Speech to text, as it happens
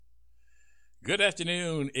Good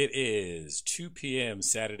afternoon. It is 2 p.m.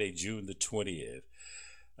 Saturday, June the 20th,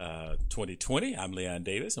 2020. I'm Leon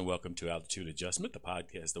Davis, and welcome to Altitude Adjustment, the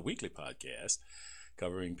podcast, the weekly podcast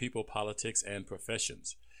covering people, politics, and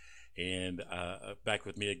professions. And back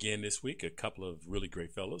with me again this week, a couple of really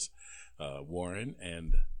great fellows, Warren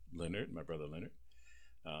and Leonard, my brother Leonard.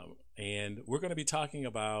 And we're going to be talking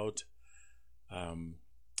about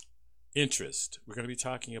interest. We're going to be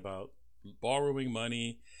talking about borrowing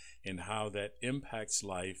money and how that impacts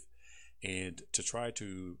life, and to try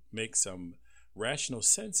to make some rational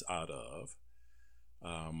sense out of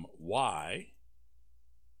why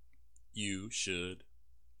you should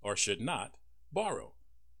or should not borrow.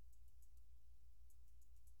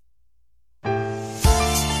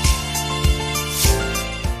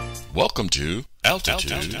 Welcome to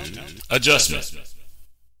Altitude Adjustment.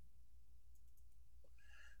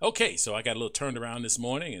 Okay, so I got a little turned around this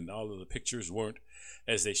morning, and all of the pictures weren't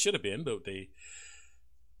as they should have been, but they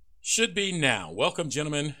should be now. Welcome,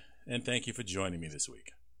 gentlemen, and thank you for joining me this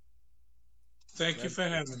week. Thank you for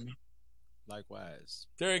having me. Likewise.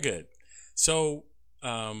 Very good. So,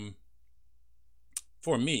 for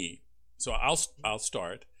me, so I'll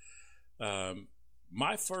start.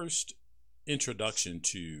 My first introduction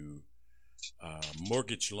to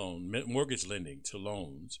mortgage lending to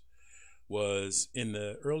loans was in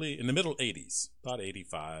the middle 80s, about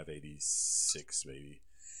 85, 86 maybe.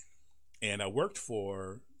 And I worked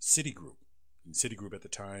for Citigroup. And Citigroup at the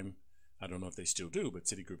time, I don't know if they still do, but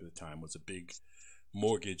Citigroup at the time was a big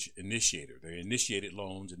mortgage initiator. They initiated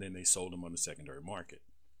loans and then they sold them on the secondary market.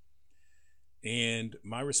 And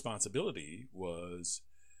my responsibility was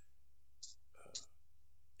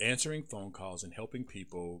answering phone calls and helping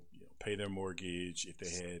people pay their mortgage if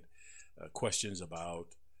they had questions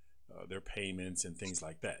about their payments and things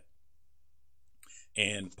like that.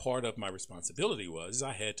 And part of my responsibility was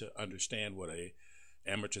I had to understand what a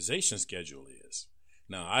amortization schedule is.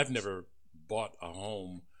 Now, I've never bought a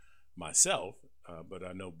home myself, but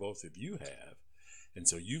I know both of you have. And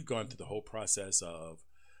so you've gone through the whole process of,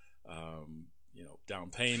 down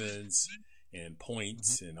payments and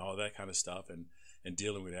points and all that kind of stuff, and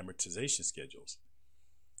dealing with amortization schedules.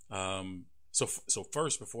 So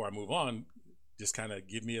first, before I move on, just kind of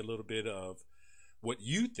give me a little bit of what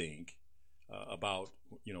you think about,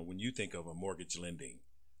 when you think of a mortgage lending.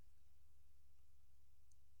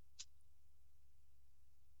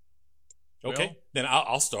 Okay, well, then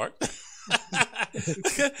I'll start.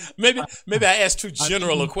 maybe I asked too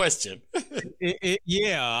general a question.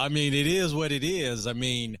 Yeah, I mean, it is what it is. I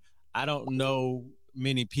mean, I don't know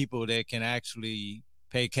many people that can actually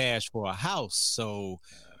pay cash for a house. So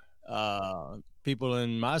people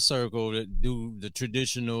in my circle that do the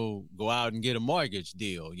traditional go out and get a mortgage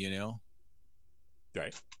deal,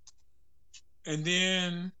 Right. And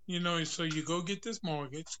then, so you go get this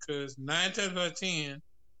mortgage because 9 times out of 10,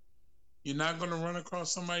 you're not going to run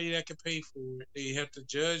across somebody that can pay for it. They have to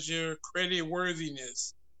judge your credit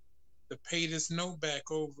worthiness to pay this note back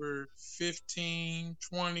over 15,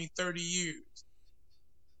 20, 30 years.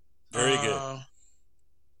 Very good.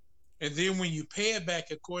 And then when you pay it back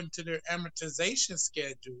according to their amortization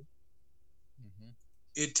schedule,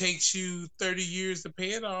 it takes you 30 years to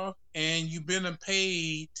pay it off, and you've been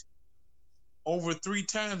paid over 3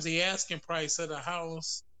 times the asking price of the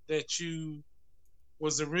house that you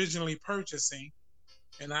was originally purchasing.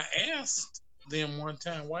 And I asked them one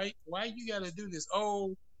time, why you got to do this?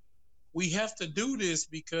 Oh, we have to do this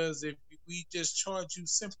because if we just charge you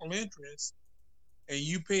simple interest and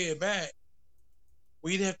you pay it back,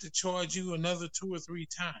 we'd have to charge you another 2 or 3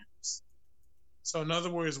 times. So in other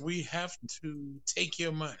words, we have to take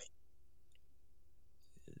your money.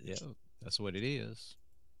 Yeah, that's what it is.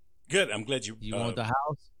 Good. I'm glad you want the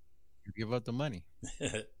house, you give up the money.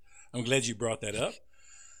 I'm glad you brought that up.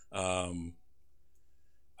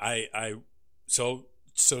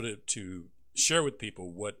 To share with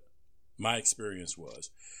people what my experience was,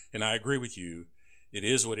 and I agree with you. It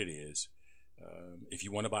is what it is. If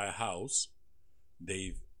you want to buy a house,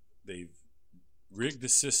 they've rigged the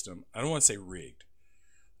system. I don't want to say rigged.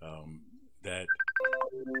 That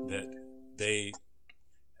they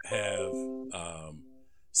have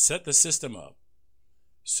set the system up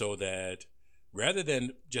so that rather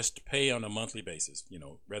than just pay on a monthly basis,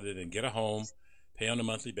 rather than get a home, pay on a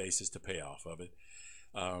monthly basis to pay off of it,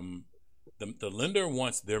 the lender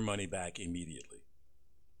wants their money back immediately.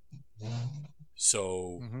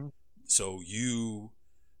 So you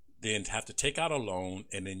then have to take out a loan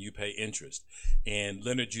and then you pay interest. And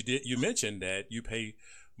Leonard, you mentioned that you pay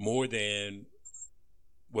more than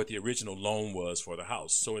what the original loan was for the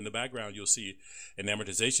house. So in the background, you'll see an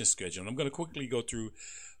amortization schedule. And I'm going to quickly go through,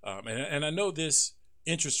 and I know this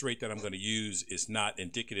interest rate that I'm going to use is not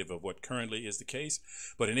indicative of what currently is the case,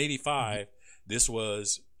 but in 85, this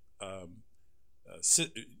was,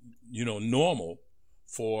 normal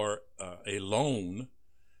for a loan.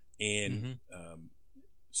 And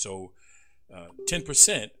so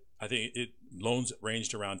 10%, I think loans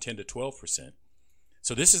ranged around 10 to 12%.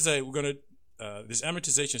 So this is this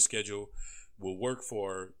amortization schedule will work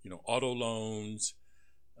for, auto loans,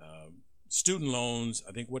 student loans.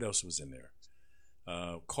 I think what else was in there?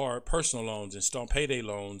 Personal loans, payday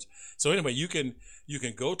loans. So anyway, you can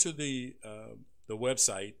go to the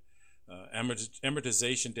website,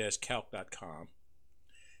 amortization-calc.com,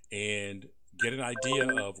 and get an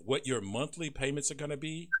idea of what your monthly payments are going to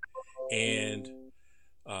be, and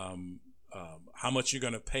how much you're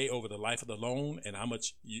going to pay over the life of the loan, and how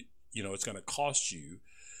much it's going to cost you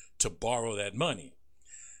to borrow that money.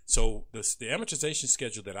 So the amortization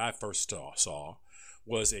schedule that I first saw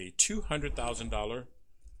was a $200,000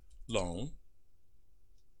 loan.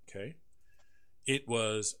 Okay, it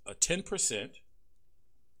was a 10%.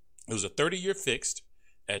 It was a 30-year fixed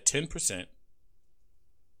at 10%.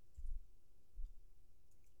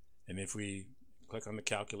 And if we click on the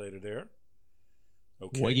calculator there,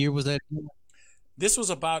 okay. What year was that? This was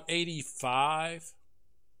about 85,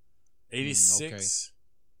 86.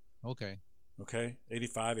 Okay.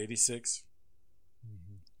 85, 86.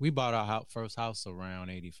 We bought our first house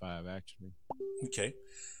around 85, actually. Okay.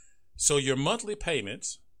 So your monthly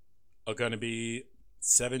payments are going to be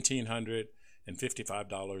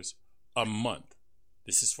 $1,755 a month.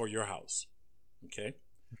 This is for your house. Okay.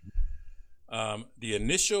 The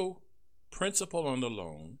initial principal on the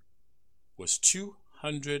loan was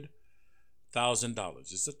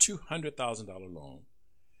 $200,000. It's a $200,000 loan.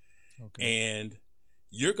 Okay. And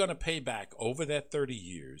you're going to pay back over that 30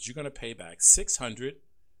 years, you're going to pay back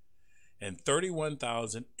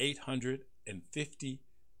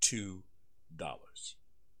 $631,852.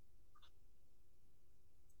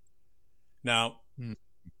 Now,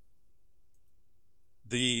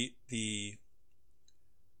 the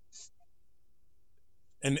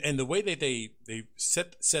way that they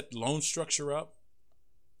set loan structure up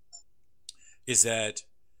is that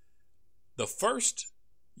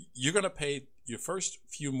you're going to pay your first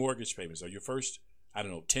few mortgage payments, or your first,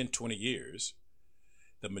 10, 20 years,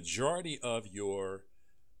 the majority of your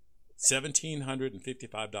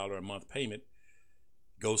 $1,755 a month payment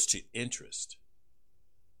goes to interest.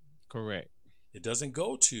 Correct. It doesn't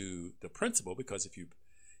go to the principal, because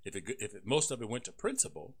if most of it went to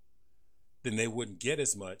principal, then they wouldn't get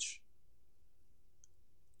as much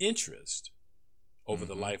interest over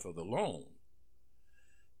the life of the loan.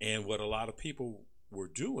 And what a lot of people were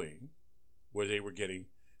doing, where they were getting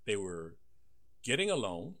a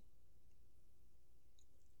loan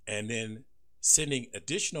and then sending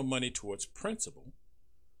additional money towards principal,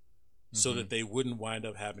 so that they wouldn't wind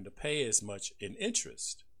up having to pay as much in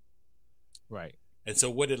interest. Right. And so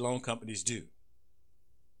what did loan companies do?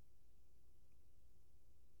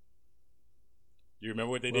 You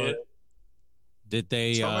remember what they did? Did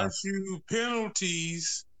they charge you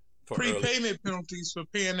penalties, prepayment penalties for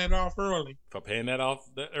paying that off early? For paying that off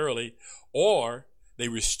early, or they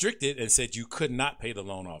restricted and said you could not pay the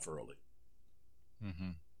loan off early.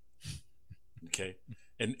 Okay,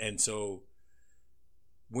 and so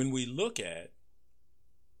when we look at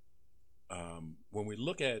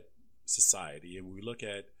society, and we look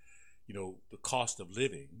at the cost of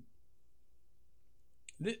living,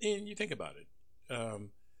 and you think about it.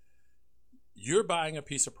 You're buying a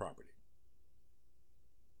piece of property.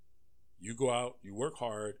 You go out, you work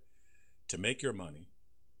hard to make your money,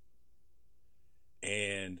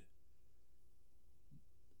 and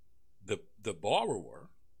the borrower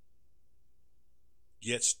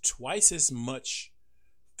gets twice as much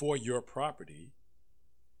for your property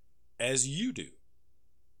as you do.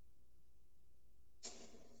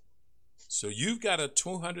 So you've got a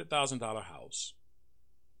 $200,000 house.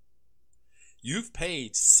 You've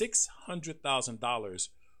paid $600,000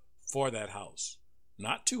 for that house,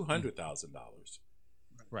 not $200,000.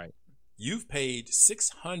 Right. You've paid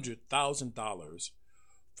 $600,000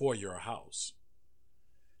 for your house.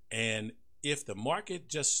 And if the market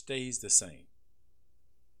just stays the same,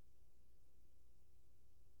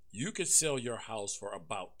 you could sell your house for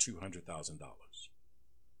about $200,000,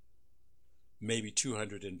 maybe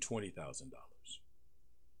 $220,000.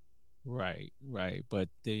 Right. But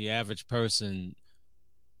the average person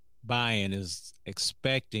buying is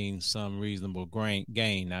expecting some reasonable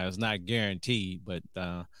gain. Now, it's not guaranteed, but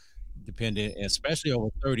depending, especially over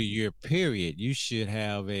a 30-year period, you should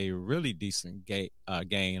have a really decent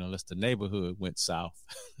gain unless the neighborhood went south.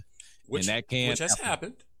 Which, and that can has happen.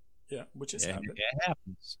 happened. Yeah, which has happened. It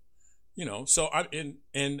happens. You know, so I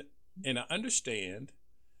and I understand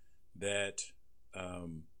that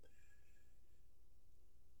home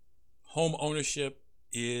ownership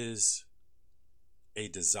is a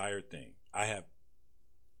desired thing. I have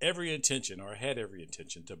every intention, or had every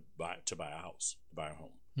intention, to buy a house, to buy a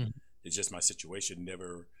home. Hmm. It's just my situation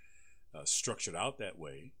never structured out that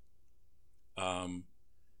way, and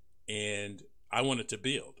I wanted to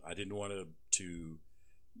build. I didn't want to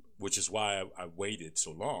which is why I waited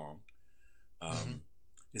so long.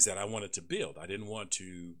 Is that I wanted to build. I didn't want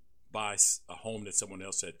to buy a home that someone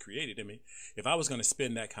else had created. I mean, if I was going to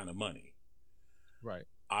spend that kind of money, right,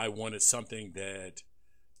 I wanted something that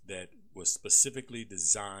was specifically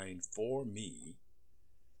designed for me,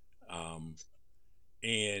 and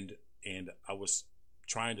I was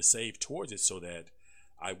trying to save towards it so that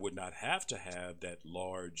I would not have to have that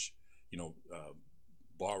large,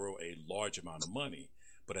 borrow a large amount of money.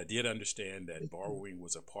 But I did understand that borrowing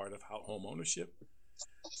was a part of home ownership,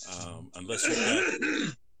 unless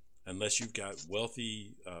you've got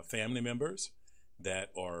wealthy family members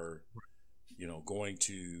that are, going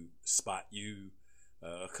to spot you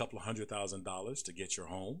a couple of $100,000 to get your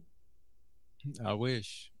home. I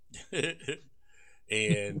wish.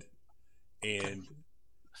 and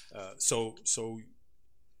so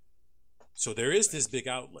there is this big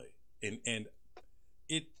outlay, and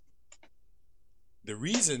the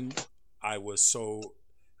reason I was so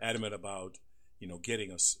adamant about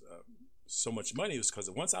getting us so much money was because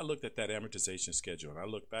once I looked at that amortization schedule and I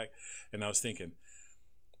looked back and I was thinking,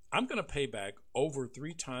 I'm going to pay back over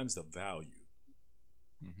 3 times the value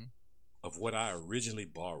of what I originally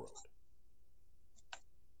borrowed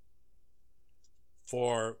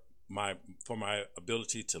for my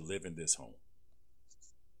ability to live in this home.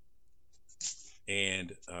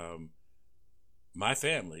 And my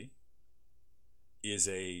family is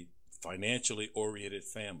a financially oriented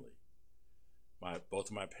family. Both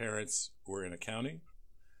of my parents were in accounting.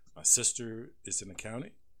 My sister is in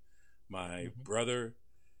accounting. My brother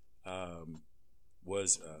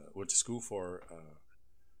went to school for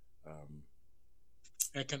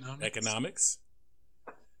economics.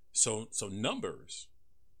 So numbers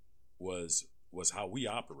was how we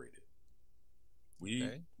operated.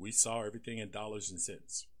 We saw everything in dollars and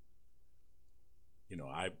cents.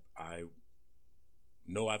 I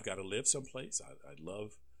know I've got to live someplace. I'd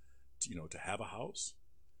love to have a house,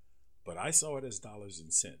 but I saw it as dollars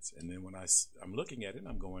and cents. And then when I'm looking at it,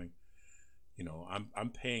 I'm going, I'm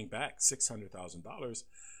paying back $600,000.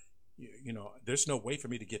 There's no way for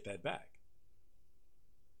me to get that back.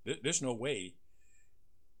 There's no way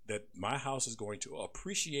that my house is going to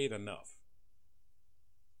appreciate enough.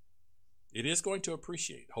 It is going to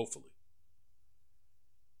appreciate, hopefully,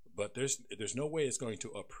 but there's no way it's going to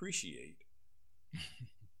appreciate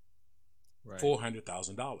right.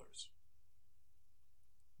 $400,000.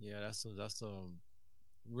 Yeah, that's a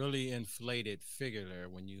really inflated figure there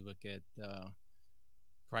when you look at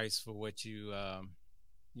price for what you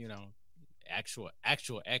actual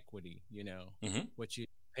equity, what you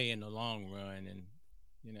pay in the long run, and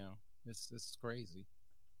it's crazy.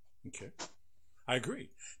 Okay, I agree.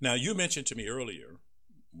 Now, you mentioned to me earlier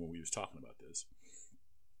when we was talking about this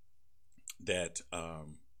that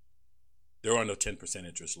there are no 10%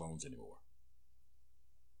 interest loans anymore.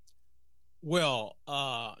 Well,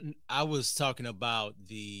 I was talking about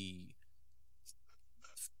the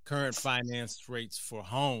current finance rates for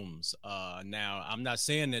homes. Now, I'm not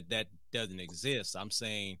saying that doesn't exist. I'm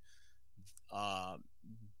saying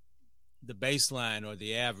the baseline or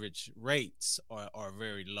the average rates are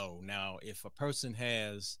very low. Now, if a person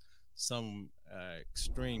has some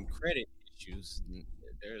extreme credit issues,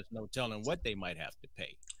 there's no telling what they might have to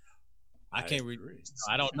pay. I can't agree.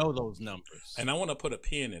 I don't know those numbers. And I want to put a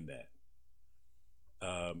pin in that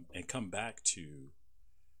and come back to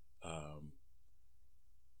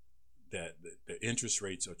that the interest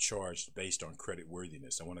rates are charged based on credit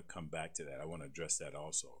worthiness. I want to come back to that. I want to address that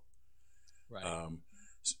also. Right.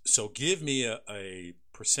 So give me a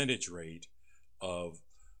percentage rate of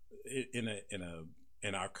in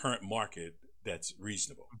our current market that's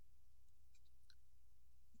reasonable.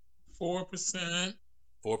 4%.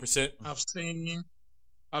 4%.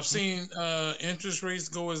 I've seen interest rates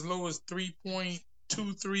go as low as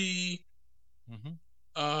 3.23,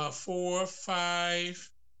 4,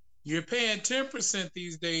 5. You're paying 10%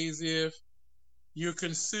 these days if you're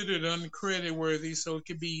considered uncredit worthy, so it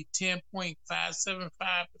could be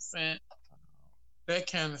 10.575%.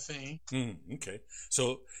 that kind of thing. Okay.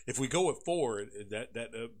 So if we go with 4, that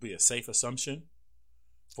would be a safe assumption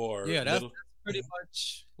for that's pretty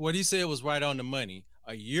much what he said was right on the money.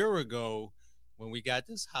 A year ago, when we got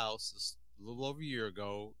this house, a little over a year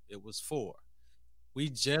ago, it was 4. We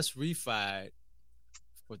just refied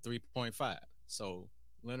for 3.5. So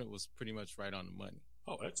Leonard was pretty much right on the money.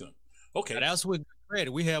 Oh, excellent. Okay. But that's with good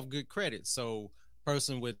credit. We have good credit. So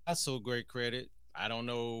person with not so great credit, I don't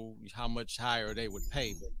know how much higher they would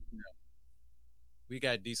pay, but we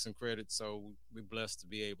got decent credit, so we're blessed to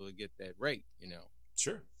be able to get that rate,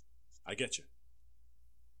 Sure. I get you.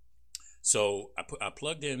 So I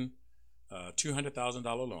plugged in a $200,000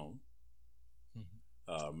 loan.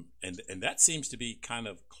 And that seems to be kind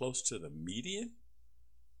of close to the median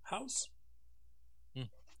house.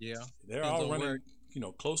 Yeah. They're all running,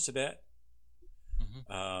 close to that.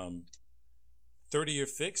 30-year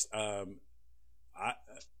fixed. I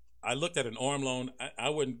looked at an ARM loan. I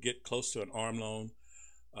wouldn't get close to an ARM loan.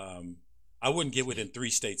 I wouldn't get within 3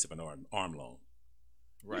 states of an ARM loan.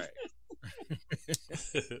 Right.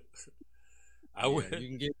 I would. You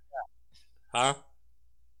can get Huh?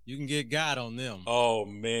 You can get God on them. Oh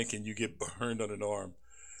man, can you get burned on an ARM?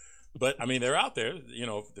 But I mean, they're out there,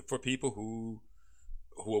 for people who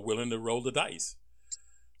are willing to roll the dice.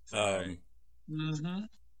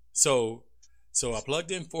 So I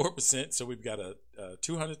plugged in 4%. So we've got a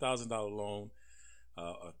 $200,000 loan,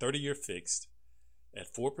 a 30-year fixed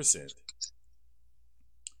at 4%.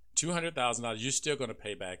 $200,000. You're still going to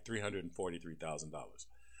pay back $343,000.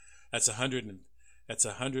 That's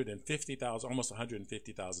 $150,000, almost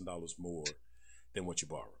 $150,000 more than what you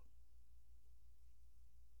borrowed.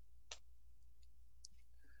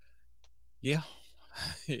 Yeah.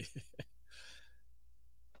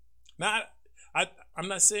 Now, I'm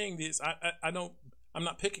not saying this. I'm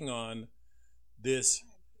not picking on this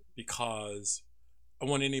because I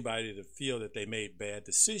want anybody to feel that they made bad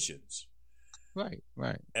decisions. Right.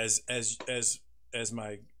 As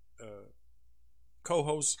my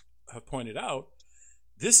co-hosts have pointed out,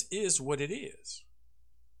 this is what it is.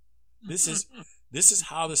 This is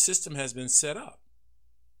how the system has been set up.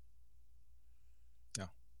 Yeah.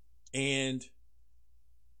 And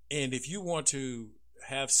if you want to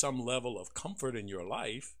have some level of comfort in your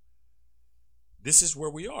life, this is where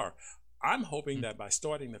we are. I'm hoping that by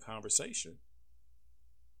starting the conversation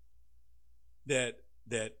that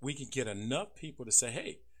we can get enough people to say,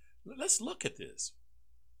 hey, let's look at this.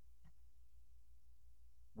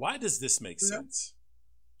 Why does this make sense?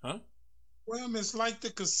 Huh? Well, it's like the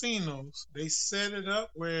casinos. They set it up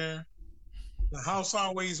where the house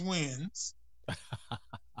always wins.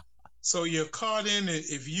 So you're caught in it.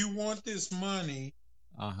 If you want this money,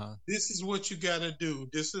 this is what you got to do.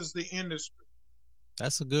 This is the industry.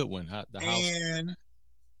 That's a good one. And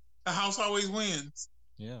the house always wins.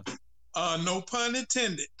 Yeah. No pun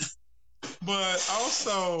intended. But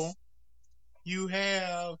also, you're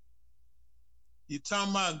talking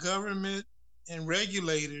about government and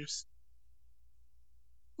regulators.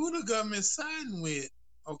 Who the government siding with?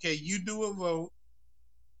 Okay, you do a vote,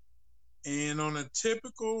 and on a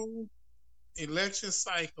typical election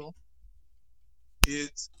cycle,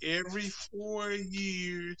 it's every 4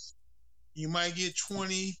 years. You might get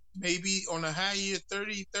 20, maybe on a high year,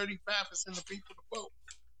 30, 35% of people to vote.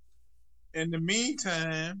 In the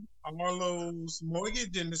meantime, all those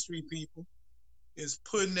mortgage industry people is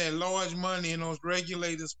putting that large money in those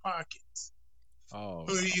regulators' pockets. Oh.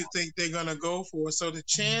 Who do you think they're going to go for? So the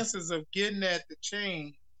chances of getting that to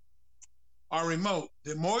change are remote.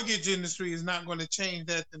 The mortgage industry is not going to change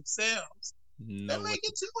that themselves. No, they're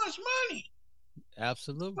making too much money.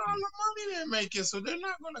 Absolutely. All the money they're making, so they're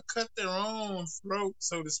not going to cut their own throat,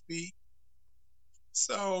 so to speak.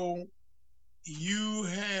 So you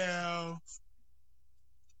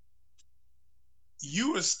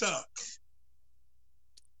are stuck.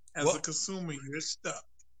 As a consumer, you're stuck.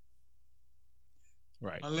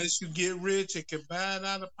 Right. Unless you get rich and can buy it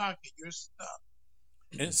out of pocket, you're stuck.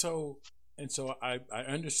 And so I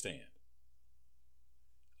understand.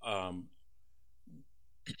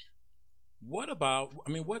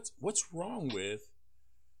 What's wrong with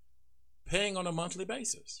paying on a monthly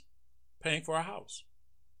basis, paying for a house?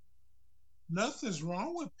 Nothing's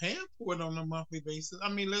wrong with paying for it on a monthly basis. I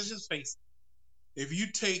mean, let's just face it. If you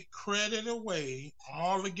take credit away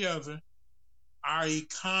altogether, our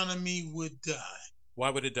economy would die. Why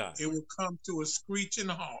would it die? It would come to a screeching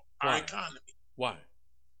halt. Why? Our economy. Why?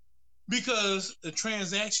 Because the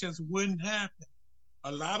transactions wouldn't happen.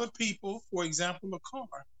 A lot of people, for example, a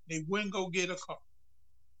car, they wouldn't go get a car.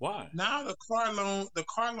 Why? Now the car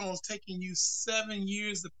loan's taking you 7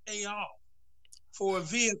 years to pay off for a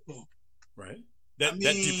vehicle. Right. that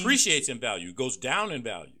depreciates in value, goes down in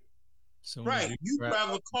value. So right. You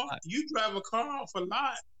drive a car off a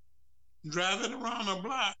lot, drive it around a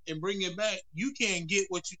block and bring it back. You can't get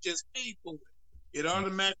what you just paid for it. It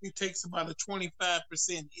automatically takes about a 25%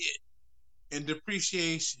 hit in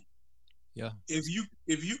depreciation. Yeah. If you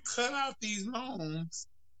cut out these loans,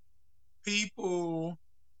 a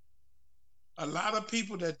lot of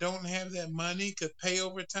people that don't have that money could pay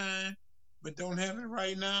over time, but don't have it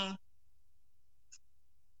right now.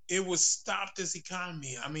 It would stop this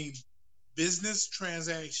economy. I mean, business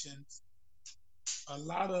transactions, a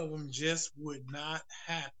lot of them just would not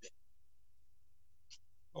happen.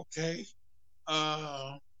 Okay.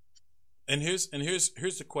 And here's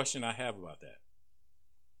the question I have about that.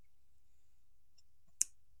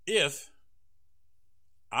 If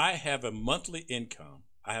I have a monthly income,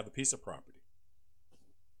 I have a piece of property.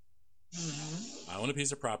 I own a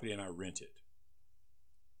piece of property and I rent it.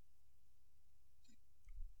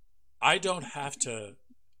 I don't have to,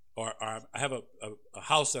 or I have a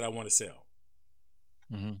house that I want to sell.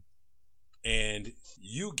 And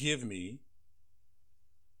you give me,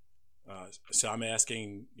 so I'm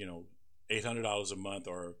asking, $800 a month,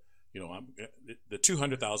 or, I'm the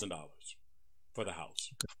 $200,000 for the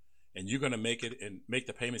house. And you're going to make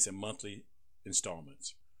the payments in monthly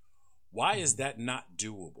installments. Why is that not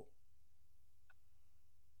doable?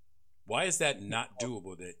 Why is that not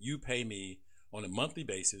doable that you pay me on a monthly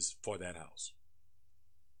basis for that house?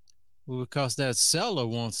 Well, because that seller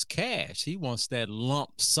wants cash. He wants that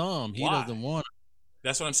lump sum. He doesn't want.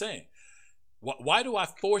 That's what I'm saying. Why do I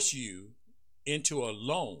force you into a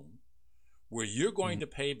loan where you're going to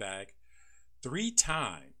pay back 3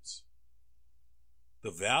 times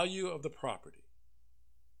the value of the property?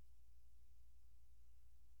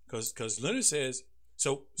 Because Leonard says,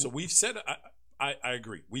 so we've set, I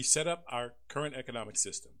agree, we've set up our current economic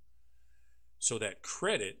system so that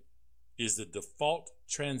credit is the default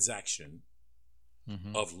transaction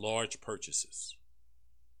of large purchases.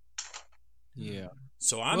 Yeah.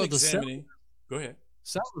 So I'm examining. Go ahead.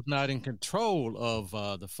 Seller's not in control of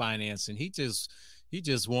the financing. He just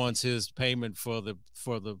wants his payment for the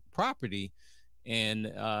property,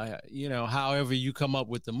 and however you come up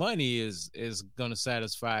with the money is going to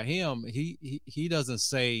satisfy him. He doesn't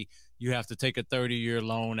say you have to take a 30-year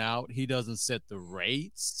loan out. He doesn't set the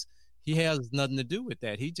rates. He has nothing to do with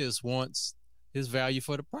that. He just wants his value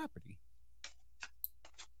for the property.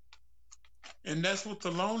 And that's what the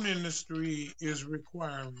loan industry is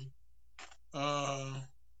requiring.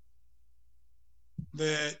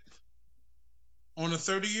 That on a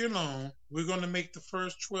 30-year loan, we're going to make the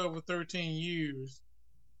first 12 or 13 years.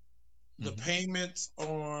 The payments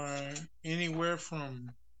are anywhere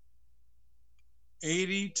from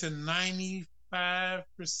 80 to 95%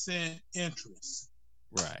 interest.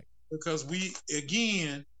 Right. Because we,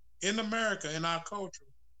 again, in America, in our culture,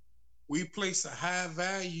 we place a high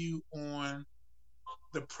value on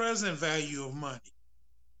the present value of money.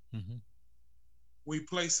 We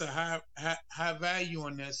place a high value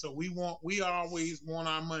on that. So we always want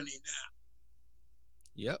our money now.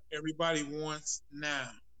 Yep. Everybody wants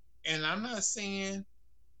now. And I'm not saying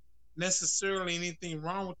necessarily anything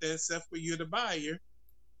wrong with that, except for you're the buyer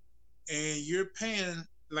and you're paying,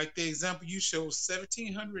 like the example you showed,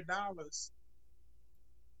 $1,700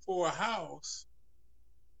 for a house,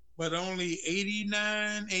 but only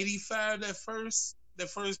 $89, $85 that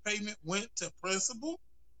first payment went to principal.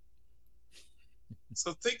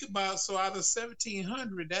 So think about, out of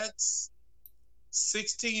 $1,700, that's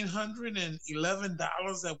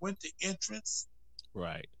 $1,611 that went to interest.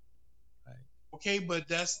 Right. Okay, but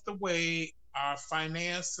that's the way our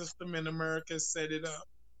finance system in America set it up.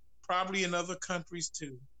 Probably in other countries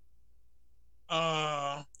too.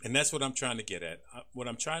 And that's what I'm trying to get at. What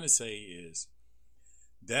I'm trying to say is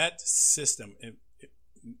that system,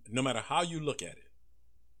 no matter how you look at it,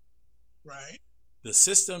 right, the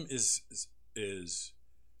system is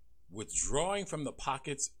withdrawing from the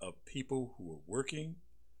pockets of people who are working,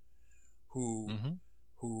 who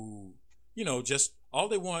just all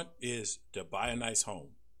they want is to buy a nice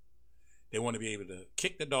home. They want to be able to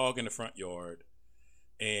kick the dog in the front yard,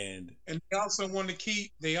 and they also want to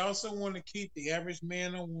keep the average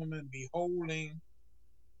man or woman beholding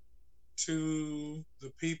to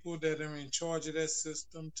the people that are in charge of that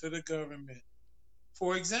system, to the government.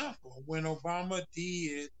 For example, when Obama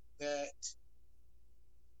did that,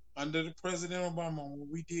 under the President Obama, when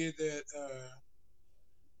we did that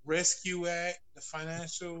Rescue Act, the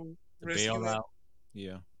financial rescue bailout. Act,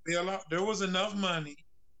 Yeah. bailout, there was enough money.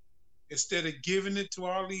 Instead of giving it to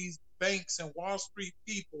all these banks and Wall Street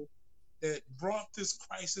people that brought this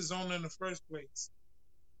crisis on in the first place,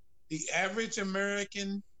 The average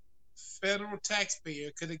American federal taxpayer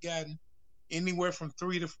could have gotten anywhere from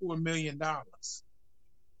 $3 to $4 million.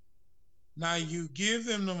 Now you give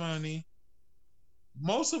them the money.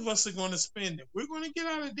 Most of us are going to spend it. We're going to get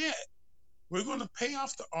out of debt. We're going to pay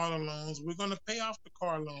off the auto loans. We're going to pay off the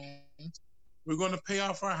car loans. We're going to pay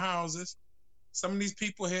off our houses. Some of these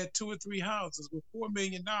people had 2 or 3 houses with $4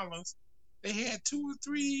 million. They had 2 or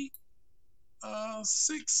 3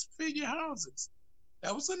 6-figure houses.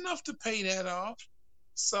 That was enough to pay that off.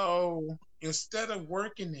 So instead of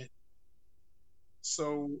working it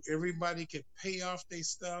so everybody could pay off their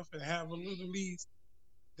stuff and have a little lease,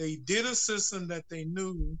 they did a system that they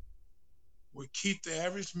knew would keep the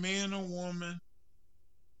average man or woman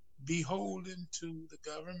beholden to the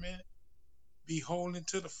government, beholden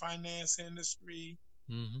to the finance industry,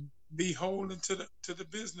 beholden to the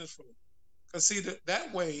business folk. Because see,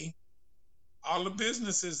 that way, all the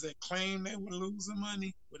businesses that claimed they were losing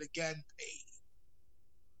money would have gotten paid.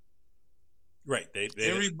 Right.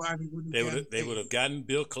 Everybody would have gotten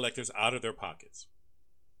bill collectors out of their pockets.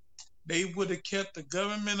 They would have kept the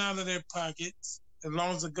government out of their pockets. As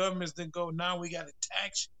long as the governments didn't go, now we got to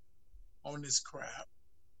tax you on this crap.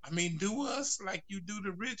 I mean, do us like you do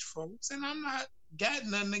the rich folks. And I'm not got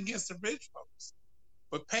nothing against the rich folks.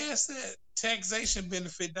 But pass that taxation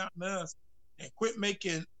benefit down to us and quit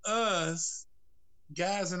making us,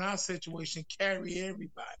 guys in our situation, carry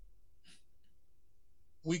everybody.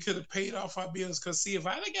 We could have paid off our bills. Because, see, if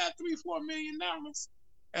I'd have got $3-4 million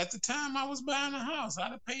at the time I was buying a house,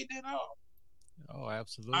 I'd have paid that off. Oh,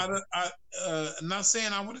 absolutely. I'm not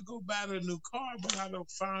saying I would have go buy a new car, but I'd have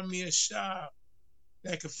found me a shop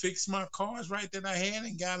that could fix my cars right that I had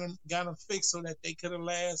and got them fixed so that they could have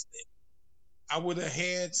lasted. I would have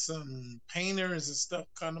had some painters and stuff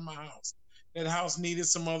come to my house. That house needed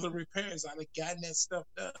some other repairs. I'd have gotten that stuff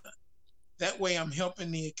done. That way I'm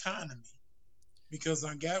helping the economy because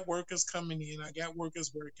I got workers coming in. I got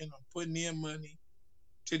workers working. I'm putting in money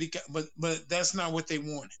to the, but that's not what they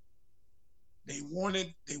wanted. They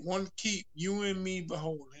wanted to keep you and me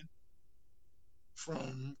beholden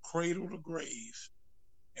from cradle to grave.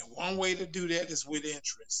 And one way to do that is with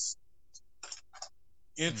interest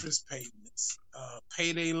payments,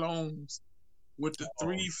 payday loans with the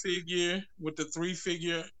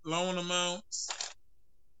three-figure loan amounts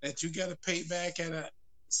that you got to pay back at a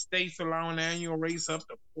state's allowing annual rates up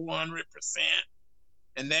to 400%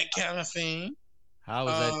 and that kind of thing. How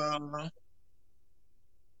is that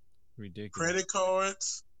ridiculous? Credit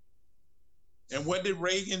cards. And what did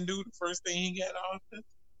Reagan do the first thing he got office?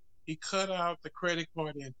 He cut out the credit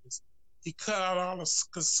card interest. He cut out all the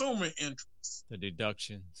consumer interest. The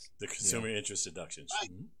deductions. The consumer interest deductions.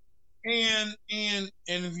 Right. And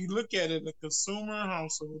if you look at it, a consumer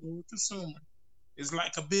household or a consumer is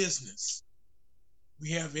like a business. We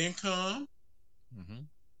have income.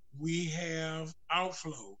 We have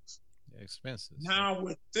outflows. Expenses. Now,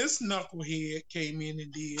 what this knucklehead came in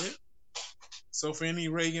and did, so for any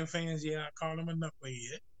Reagan fans, yeah, I call him a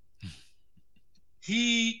knucklehead.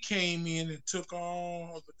 He came in and took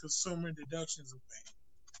all the consumer deductions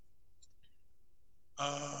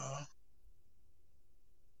away.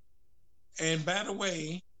 And by the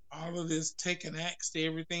way, all of this take an axe to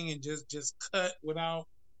everything and just cut without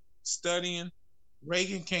studying.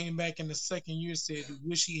 Reagan came back in the second year and said he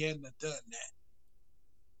wish he hadn't have done that.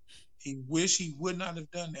 He wished he would not have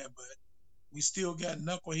done that, but we still got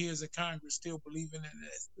knuckleheads in Congress still believing in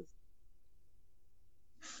that.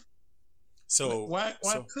 So why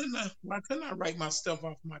couldn't I write my stuff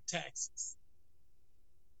off my taxes?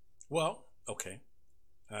 Well, okay.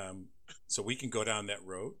 So we can go down that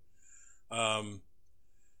road. And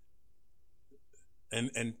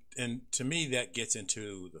to me that gets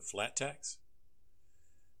into the flat tax.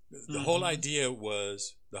 The whole idea of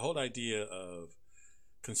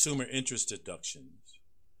consumer interest deductions.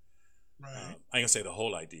 Right. I ain't gonna say the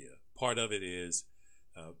whole idea. Part of it is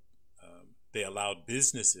they allowed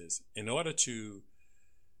businesses, in order to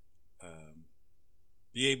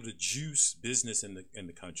be able to juice business in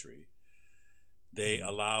the country, they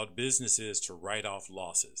allowed businesses to write off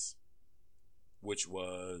losses, which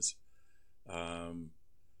was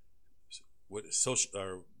social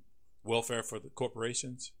or welfare for the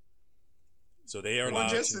corporations. So they are allowed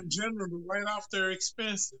just in general to write off their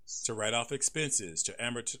expenses. To write off expenses, to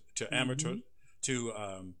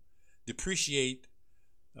depreciate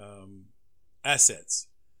assets,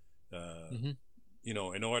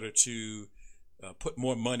 in order to put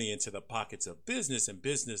more money into the pockets of business, and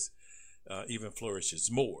business even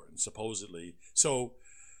flourishes more, and supposedly. So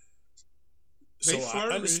I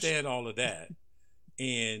understand all of that,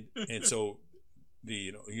 and so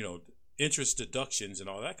interest deductions and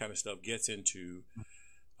all that kind of stuff gets into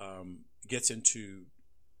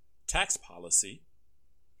tax policy,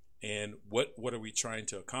 and what are we trying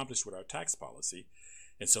to accomplish with our tax policy.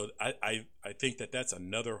 And so I think that's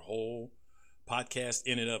another whole podcast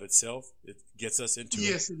in and of itself. It gets us into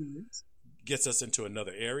gets us into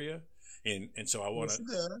another area, and so I want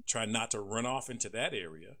to try not to run off into that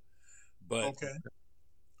area, but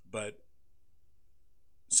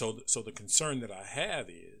so the concern that I have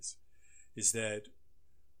is that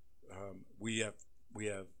we have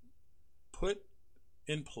put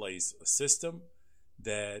in place a system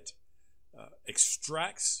that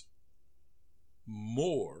extracts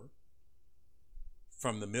more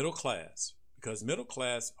from the middle class, because middle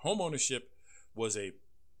class homeownership was a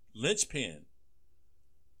linchpin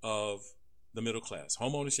of the middle class.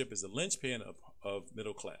 Homeownership is a linchpin of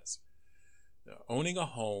middle class. Owning a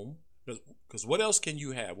home, because what else can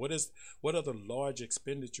you have? What other large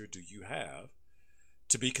expenditure do you have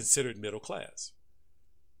to be considered middle class?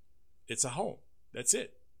 It's a home. That's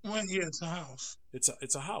it. Well, yeah, it's a house.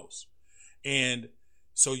 It's a house, and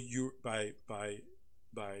so you by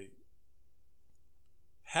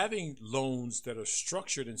having loans that are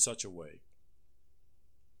structured in such a way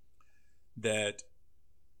that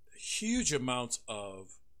huge amounts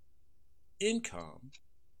of income,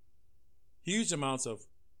 huge amounts of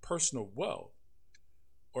personal wealth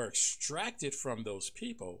are extracted from those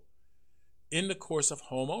people in the course of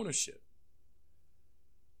home ownership.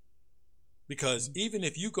 Because even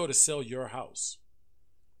if you go to sell your house,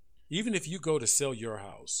 you're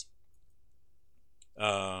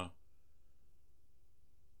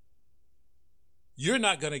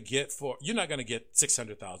not going to get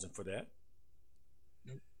 $600,000 for that.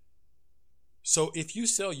 So if you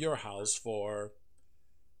sell your house for,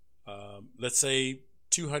 let's say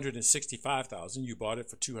 $265,000, you bought it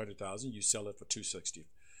for $200,000, you sell it for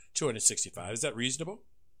 $265,000. Is that reasonable?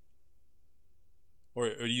 Or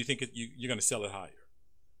do you think you're going to sell it higher?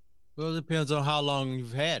 Well, it depends on how long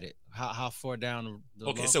you've had it. How far down the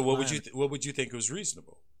okay, so what would you think was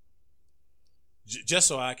reasonable? Just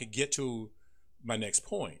so I could get to my next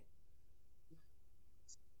point.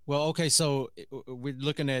 Well, okay, so we're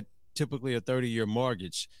looking at typically a 30-year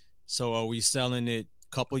mortgage. So are we selling it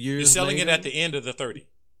a couple years You're selling later? it at the end of the 30.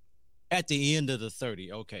 At the end of the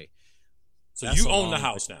 30, okay. So that's you own the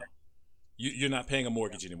house now. You're not paying a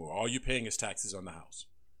mortgage anymore. All you're paying is taxes on the house.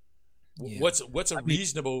 Yeah. What's a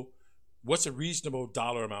reasonable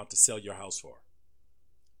dollar amount to sell your house for?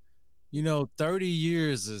 30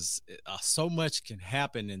 years is so much can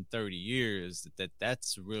happen in 30 years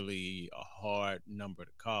that's really a hard number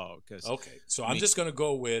to call. Okay, so I'm going to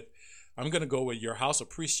go with your house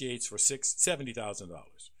appreciates for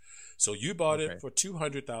 $70,000. So you bought it for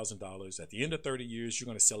 $200,000. At the end of 30 years, you're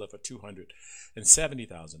going to sell it for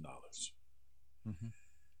 $270,000. Mm-hmm.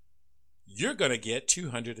 You're going to get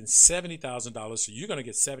 $270,000. So you're going to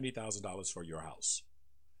get $70,000 for your house.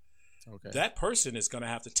 Okay. That person is going to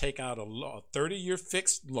have to take out a 30-year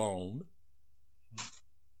fixed loan,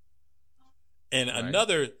 and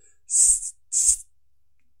another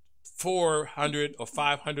 $400,000 or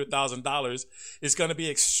 $500,000 is going to be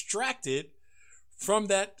extracted from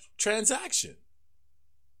that transaction.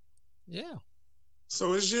 Yeah.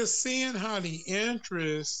 So it's just seeing how the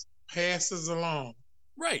interest passes along.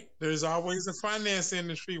 Right. There's always a finance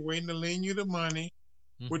industry waiting to lend you the money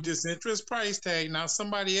with this interest price tag. Now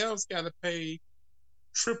somebody else got to pay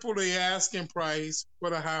triple the asking price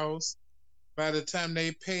for the house by the time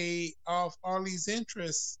they pay off all these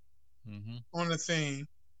interests on the thing.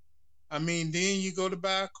 I mean, then you go to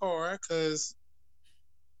buy a car because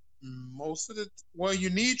you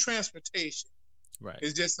need transportation. Right.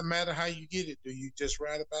 It's just a matter how you get it. Do you just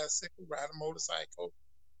ride a bicycle, ride a motorcycle,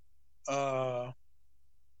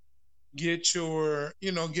 get a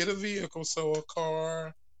vehicle? So a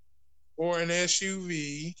car or an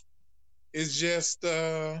SUV is just,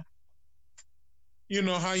 how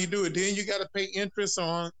you do it. Then you got to pay interest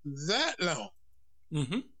on that loan.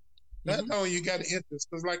 Mm-hmm. That loan you got to interest.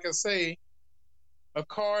 Because like I say, a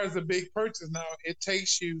car is a big purchase now. It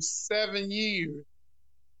takes you 7 years.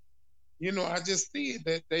 I just see it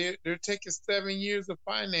that they're taking 7 years of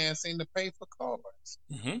financing to pay for cars.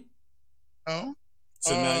 Mm-hmm. Oh,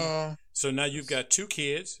 so now you've got 2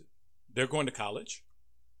 kids. They're going to college.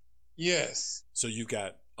 Yes. So you've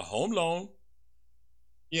got a home loan.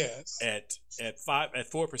 Yes. At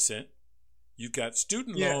 4%. You've got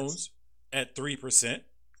student loans at 3%.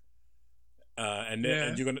 And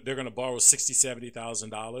they're gonna borrow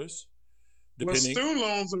 $60,000-$70,000. Well, student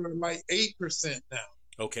loans are like 8% now.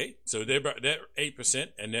 Okay, so they're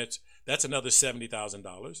 8%, and that's another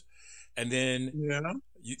 $70,000. And then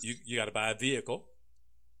you got to buy a vehicle.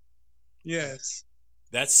 Yes.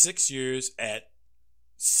 That's 6 years at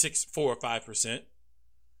 4 or 5%.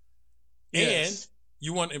 Yes. And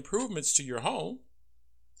you want improvements to your home,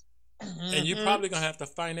 and you're Mhm. probably going to have to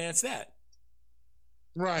finance that.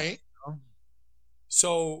 Right.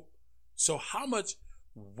 So how much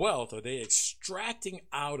wealth are they extracting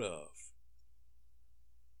out of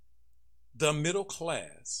the middle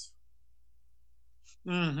class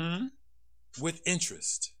Mm-hmm. with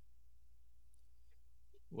interest?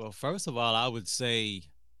 Well, first of all, I would say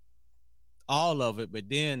all of it, but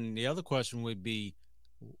then the other question would be,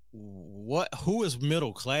 who is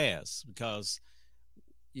middle class? Because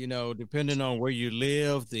depending on where you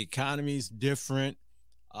live, the economy is different.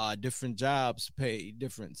 Different jobs pay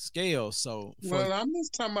different scales. So, Well, I'm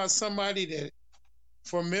just talking about somebody that,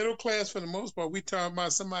 for middle class, for the most part, we talking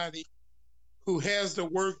about somebody who has to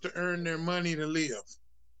work to earn their money to live.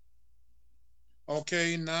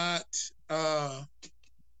 Okay, not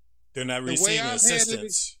They're not the way receiving I've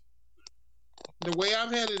assistance. the way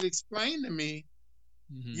I've had it explained to me.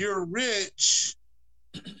 Mhm. You're rich.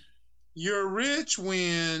 You're rich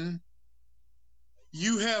when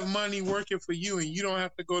you have money working for you and you don't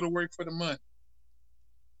have to go to work for the money.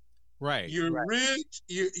 Right. You're right. rich.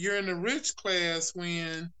 You're in the rich class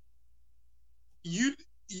when you,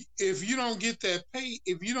 if you don't get that pay,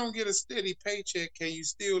 if you don't get a steady paycheck, can you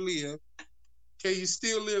still live? Can you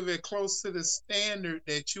still live at close to the standard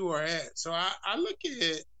that you are at? So I look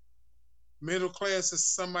at middle class as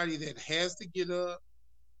somebody that has to get up,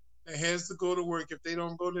 that has to go to work. If they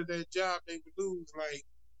don't go to that job, they would lose. Like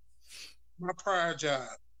my prior job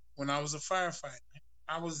when I was a firefighter,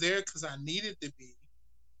 I was there because I needed to be.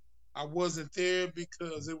 I wasn't there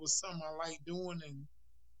because it was something I liked doing, and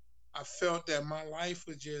I felt that my life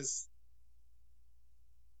was just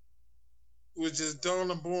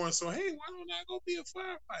dull and boring. So hey, why don't I go be a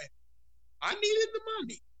firefighter? I needed the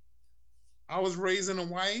money. I was raising a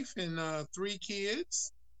wife and 3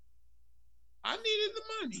 kids. I needed the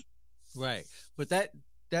money. Right. But that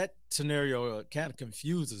scenario kind of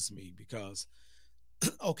confuses me because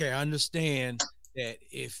okay, I understand that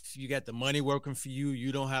if you got the money working for you,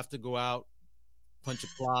 you don't have to go out, punch a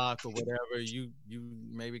clock or whatever. You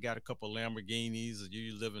maybe got a couple Lamborghinis, or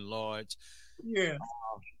you live in large. Yeah.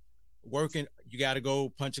 Working, you got to go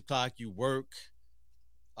punch a clock. You work,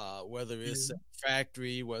 whether it's Mhm. a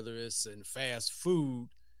factory, whether it's in fast food.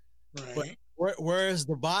 But Right. where is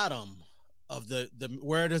the bottom of the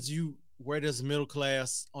where does middle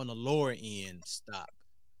class on the lower end stop?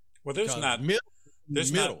 Well, Because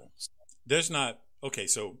there's middle. not. Okay,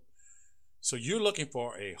 so you're looking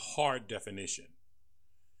for a hard definition,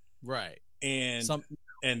 Right. and Some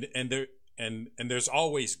and there's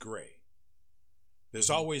always gray. There's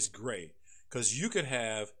always gray because you could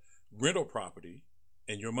have rental property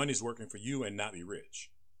and your money's working for you and not be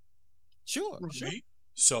rich. sure. Right.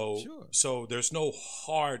 So Sure. so there's no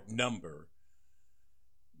hard number.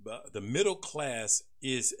 But the middle class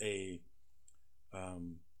is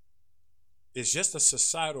it's just a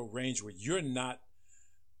societal range where you're not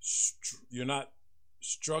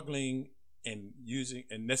struggling and using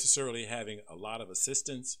and necessarily having a lot of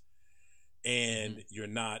assistance, and you're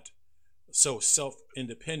not so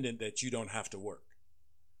self-independent that you don't have to work.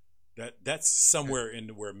 That's somewhere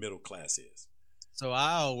in where middle class is. So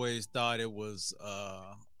I always thought it was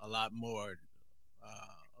a lot more,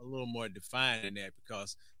 a little more defined than that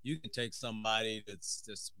because you can take somebody that's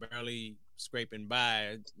just barely scraping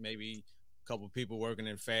by, maybe a couple of people working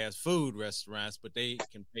in fast food restaurants, but they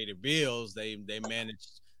can pay their bills. They manage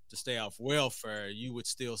to stay off welfare. You would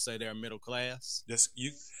still say they're middle class.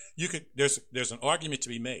 You could there's an argument to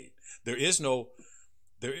be made. There is no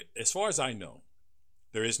there as far as I know,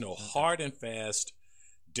 there is no hard and fast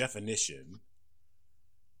definition.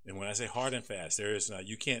 And when I say hard and fast, there is not.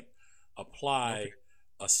 You can't apply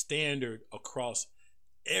a standard across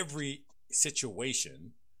every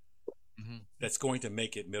situation that's going to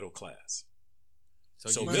make it middle class.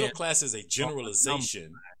 So middle class is a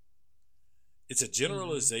generalization. It's a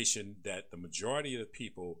generalization that the majority of the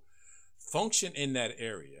people function in that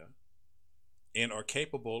area and are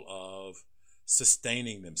capable of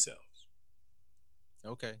sustaining themselves.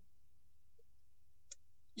 Okay.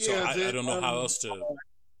 So Yeah, I don't know how else to.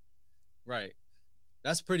 Right.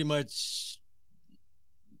 That's pretty much.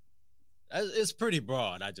 It's pretty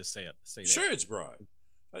broad. I just say that. Sure, it's broad.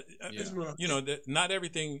 it's rough. You know that not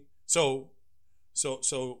everything. So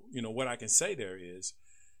what I can say there is,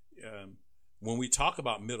 when we talk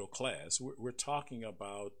about middle class, we're talking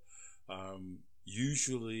about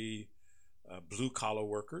usually blue collar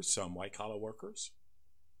workers, some white collar workers.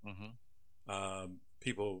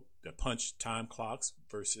 people that punch time clocks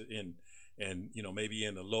versus and maybe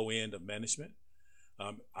in the low end of management.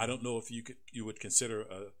 I don't know if you would consider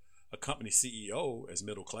a company CEO as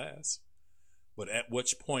middle class, but at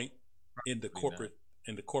which point in the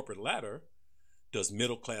corporate ladder does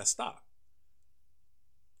middle class stop?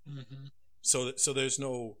 Mm-hmm. So there's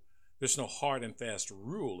no hard and fast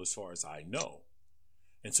rule as far as I know,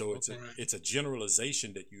 and so it's a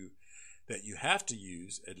generalization that you have to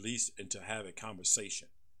use at least and to have a conversation,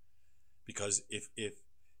 because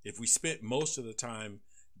if we spent most of the time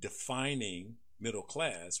defining middle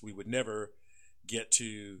class, we would never get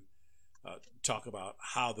to talk about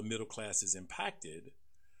how the middle class is impacted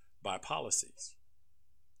by policies.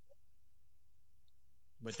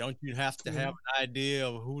 But don't you have to have an idea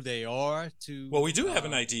of who they are to? Well, we do have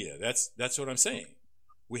an idea. That's what I'm saying.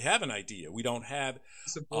 We have an idea. We don't have.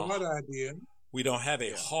 It's a broad idea. We don't have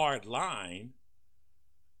a hard line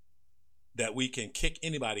that we can kick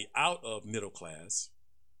anybody out of middle class,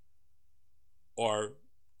 or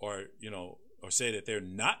say that they're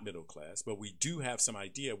not middle class. But we do have some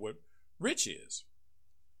idea what rich is,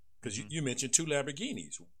 because you mentioned 2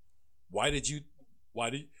 Lamborghinis. Why did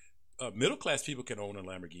middle class people can own a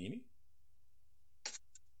Lamborghini?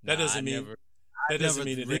 That doesn't mean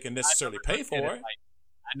that they can necessarily pay for it.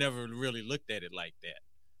 I never really looked at it like that.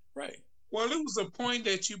 Right. Well, it was a point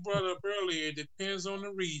that you brought up earlier. It depends on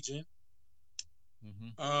the region.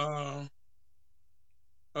 Mm-hmm.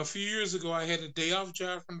 A few years ago, I had a day off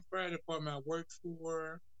job from the fire department. I worked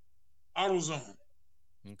for AutoZone.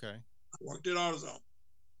 Okay. I worked at AutoZone.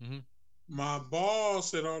 Mm-hmm. My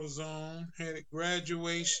boss at AutoZone had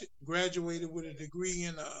graduated with a degree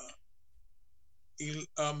in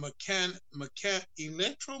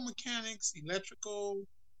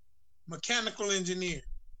mechanical engineer.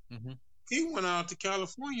 Mm-hmm. He went out to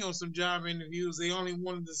California on some job interviews. They only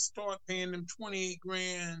wanted to start paying them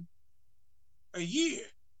 $28,000 a year.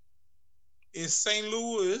 In St.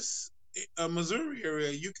 Louis, Missouri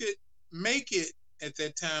area, you could make it at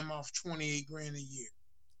that time off $28,000 a year.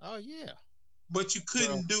 Oh yeah. But you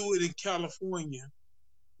couldn't do it in California,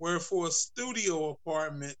 where for a studio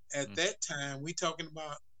apartment at that time, we talking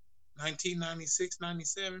about 1996,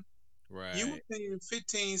 97. Right. You were paying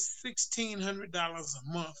 $1,600 a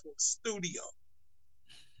month for a studio.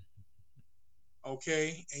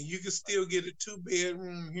 Okay, and you could still get a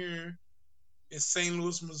 2-bedroom here in St.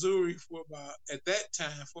 Louis, Missouri for about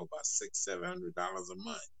 $600-700 a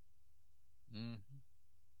month. Mm-hmm.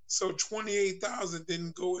 So 28,000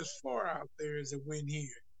 didn't go as far out there as it went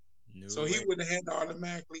here. No so way. he would have had to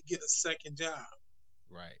automatically get a second job.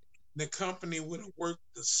 Right. The company would have worked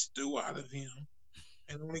the stew out of him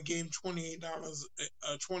and only gave him $28,000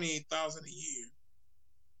 a year.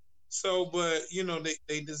 So, but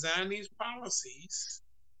they design these policies,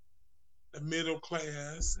 the middle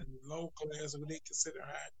class and low class, what they consider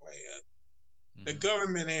high class. Mm-hmm. The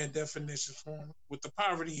government had definitions for them with the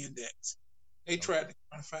poverty index. They tried to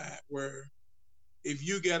quantify it where if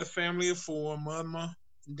you got a family of 4, mama,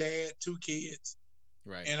 dad, 2 kids,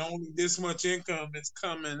 right, and only this much income that's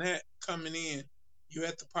coming in, you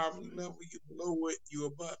at the poverty level, you below it, you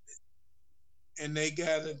above it. And they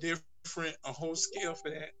got a whole scale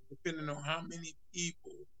for that, depending on how many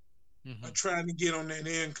people are trying to get on that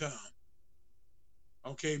income.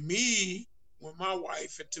 Okay, me, with my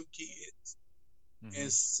wife and 2 kids,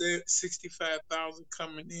 and 65,000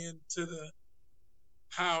 coming into the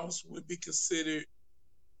house would be considered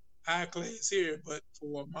high class here, but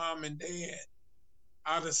for mom and dad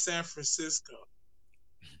out of San Francisco,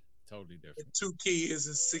 totally different. 2 kids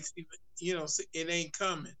and 60, it ain't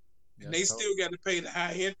coming. Yeah, and they still got to pay the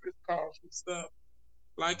high interest costs and stuff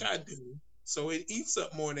like I do. So it eats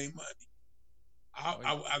up more of their money.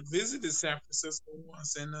 I visited San Francisco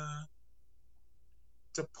once, and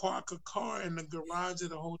to park a car in the garage of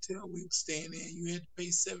the hotel we were staying in, you had to pay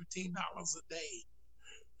 $17 a day.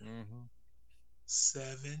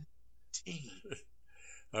 17.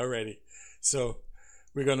 Alrighty, so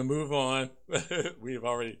we're going to move on. We've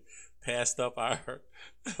already passed up a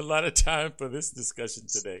lot of time for this discussion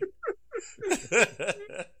today.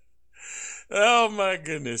 Oh my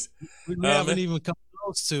goodness, we haven't even come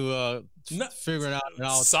close to figuring out an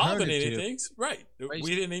alternative. Solving anything, right? We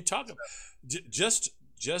didn't even talk about just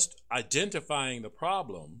identifying the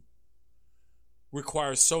problem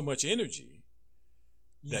requires so much energy.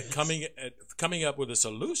 Yes. That coming up with a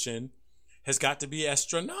solution has got to be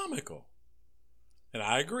astronomical, and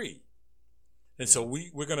I agree. And so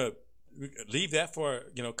we're gonna leave that for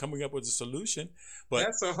coming up with a solution. But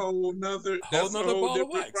that's a whole nother ball of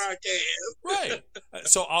wax, right?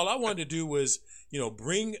 So all I wanted to do was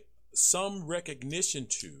bring some recognition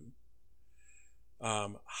to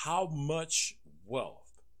how much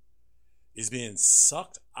wealth is being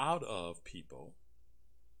sucked out of people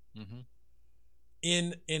Mm-hmm.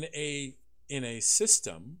 in a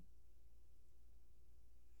system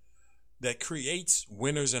that creates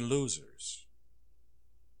winners and losers.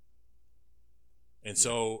 And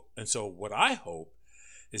so what I hope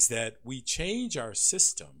is that we change our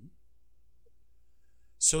system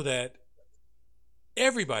so that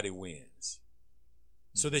everybody wins,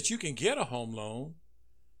 so that you can get a home loan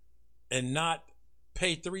and not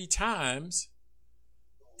pay 3 times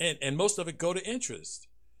and most of it go to interest.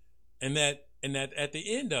 And that at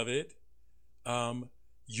the end of it,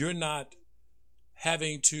 you're not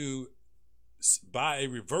having to buy a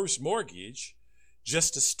reverse mortgage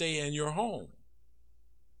just to stay in your home.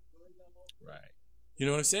 Right. You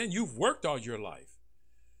know what I'm saying? You've worked all your life.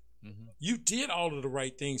 Mm-hmm. You did all of the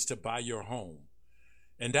right things to buy your home.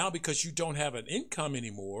 And now because you don't have an income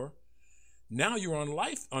anymore, now you're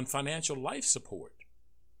on financial life support.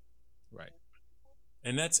 Right.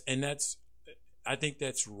 And that's I think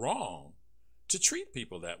that's wrong to treat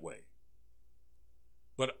people that way.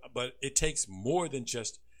 But it takes more than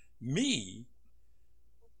just me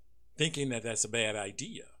thinking that that's a bad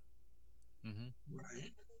idea. Mm-hmm.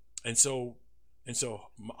 Right. And so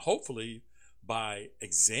hopefully by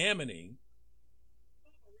examining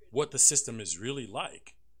what the system is really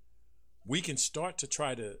like, we can start to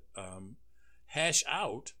try to hash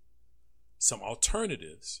out some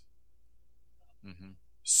alternatives Mm-hmm.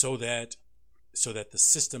 so that the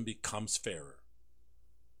system becomes fairer.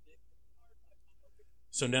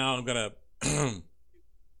 So now I'm gonna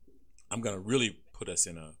really put us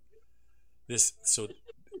in this.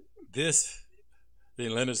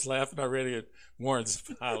 Leonard's laughing already, and Warren's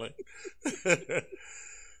smiling.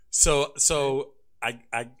 So I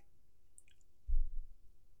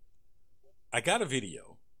got a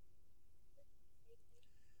video,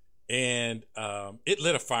 and it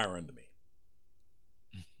lit a fire under me.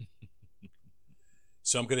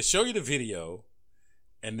 So I'm going to show you the video,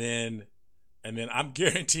 and then I'm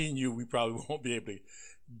guaranteeing you we probably won't be able to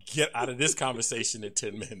get out of this conversation in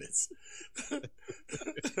 10 minutes.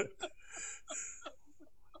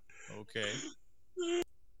 Okay.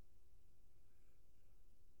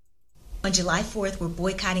 On July 4th, we're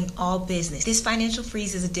boycotting all business. This financial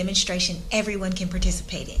freeze is a demonstration everyone can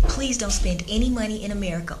participate in. Please don't spend any money in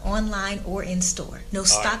America online or in store. No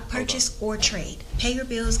stock purchase or trade. Pay your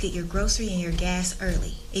bills, get your grocery and your gas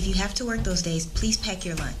early. If you have to work those days, please pack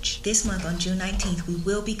your lunch. This month on June 19th, we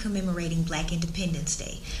will be commemorating Black Independence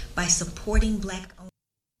Day by supporting Black-owned.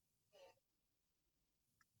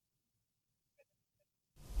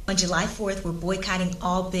 On July 4th, we're boycotting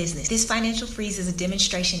all business. This financial freeze is a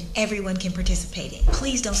demonstration everyone can participate in.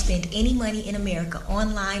 Please don't spend any money in America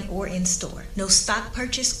online or in store. No stock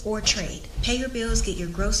purchase or trade. Pay your bills, get your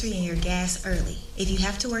grocery and your gas early. If you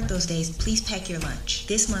have to work those days, please pack your lunch.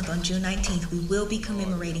 This month on June 19th, we will be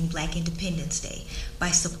commemorating Black Independence Day by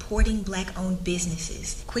supporting Black-owned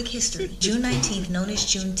businesses. Quick history. June 19th, known as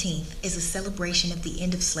Juneteenth, is a celebration of the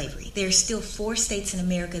end of slavery. There are still 4 states in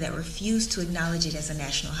America that refuse to acknowledge it as a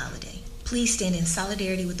national holiday. Please stand in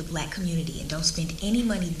solidarity with the Black community and don't spend any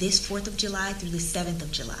money this 4th of July through the 7th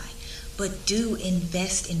of July. But do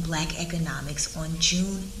invest in Black economics on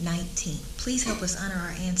June 19th. Please help us honor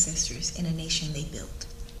our ancestors in a nation they built.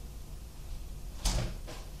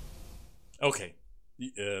 Okay.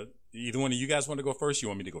 Either one of you guys want to go first? You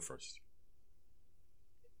want me to go first?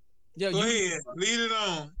 Yeah, Go ahead. Lead it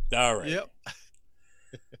on. All right. Yep.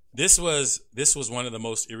 This was one of the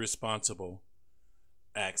most irresponsible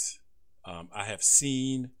acts I have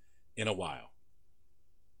seen in a while.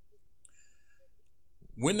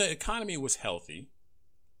 When the economy was healthy,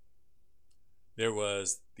 there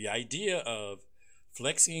was the idea of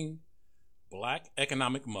flexing Black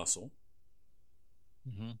economic muscle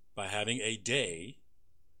Mm-hmm. by having a day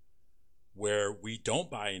where we don't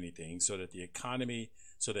buy anything so that the economy,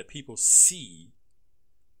 so that people see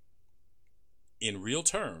in real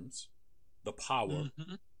terms the power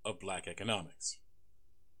of Black economics.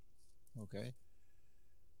 Okay.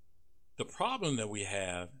 The problem that we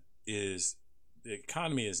have is the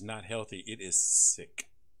economy is not healthy, it is sick.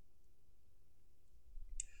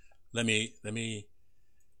 Let me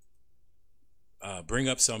bring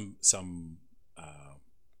up some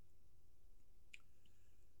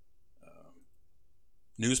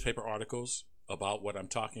newspaper articles about what I'm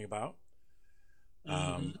talking about.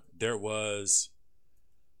 There was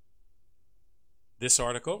this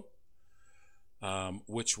article,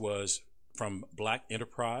 which was from Black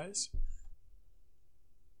Enterprise.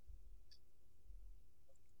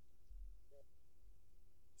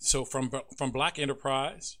 So from Black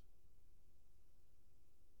Enterprise,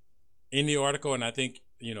 in the article, and I think,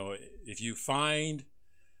 if you find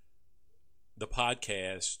the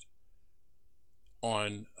podcast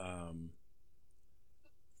on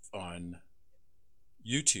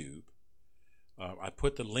YouTube, I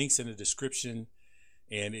put the links in the description,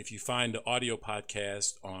 and if you find the audio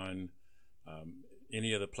podcast on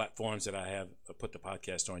any of the platforms that I have put the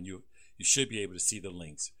podcast on, you should be able to see the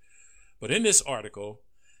links. But in this article,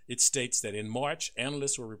 it states that in March,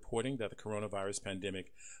 analysts were reporting that the coronavirus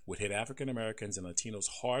pandemic would hit African Americans and Latinos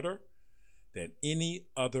harder than any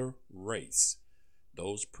other race.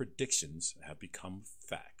 Those predictions have become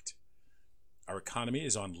fact. Our economy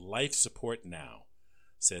is on life support now,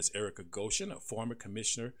 says Erica Goshen, a former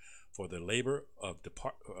commissioner for the Labor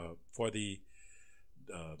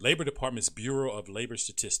Department's Bureau of Labor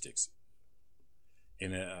Statistics.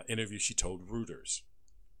 In an interview she told Reuters.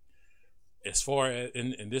 As far as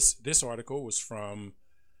in this article was from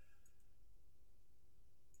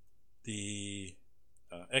the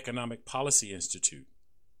Economic Policy Institute.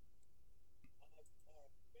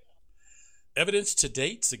 Evidence to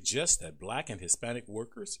date suggests that Black and Hispanic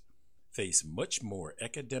workers face much more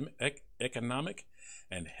economic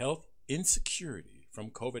and health insecurity from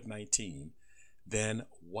COVID-19 than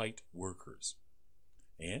white workers.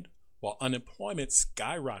 And while unemployment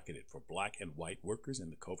skyrocketed for Black and white workers in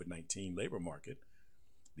the COVID-19 labor market,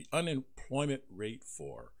 the unemployment rate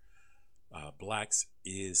for Blacks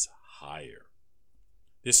is higher.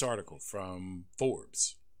 This article from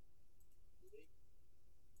Forbes.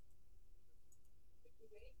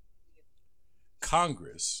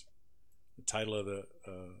 Congress, the title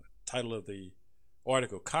of the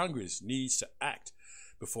article, Congress needs to act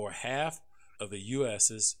before half of the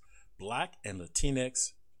U.S.'s Black and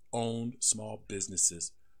Latinx owned small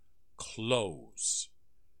businesses close.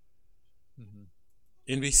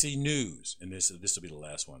 NBC News, and this will be the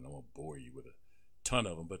last one. I won't bore you with a ton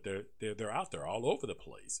of them, but they're out there all over the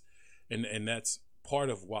place, and that's part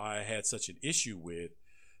of why I had such an issue with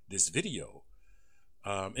this video.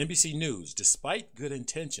 NBC News, despite good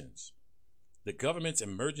intentions, the government's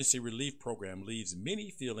emergency relief program leaves many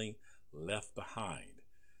feeling left behind.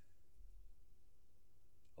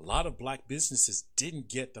 A lot of Black businesses didn't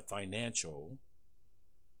get the financial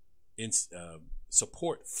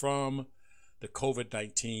support from the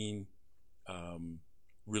COVID-19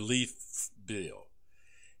 relief bill.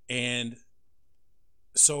 And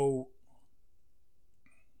so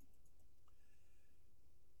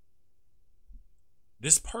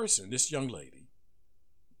this person, this young lady,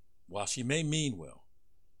 while she may mean well,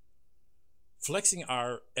 flexing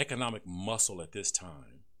our economic muscle at this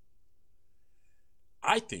time,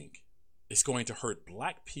 I think it's going to hurt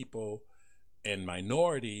Black people and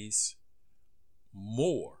minorities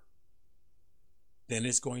more than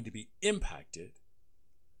it's going to be impacted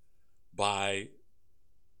by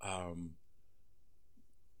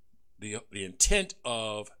the intent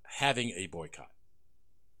of having a boycott.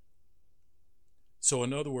 So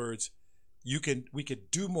in other words, we could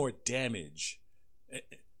do more damage.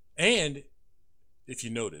 And if you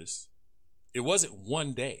notice, it wasn't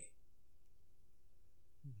one day.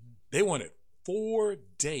 They wanted 4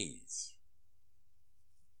 days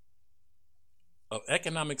of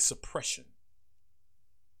economic suppression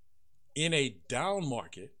in a down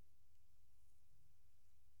market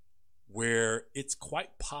where it's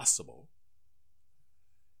quite possible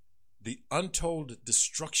the untold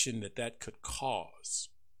destruction that could cause.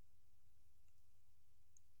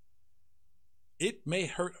 It may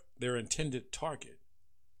hurt their intended target,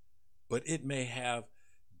 but it may have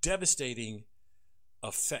devastating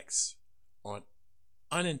effects on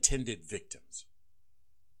unintended victims.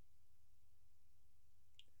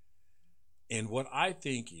 And what I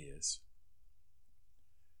think is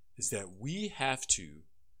that we have to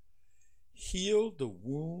heal the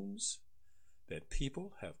wounds that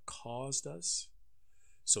people have caused us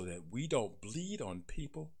so that we don't bleed on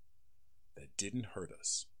people that didn't hurt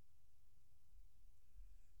us.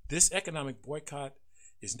 This economic boycott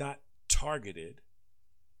is not targeted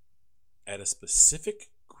at a specific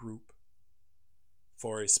group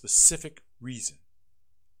for a specific reason.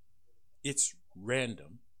 It's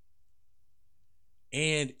random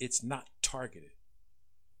and it's not targeted.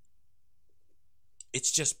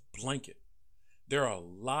 It's just blanket. There are a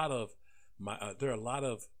lot of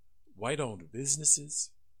white-owned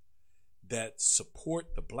businesses that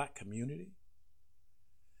support the Black community,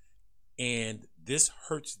 and this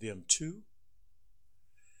hurts them too.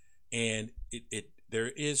 And there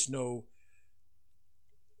is no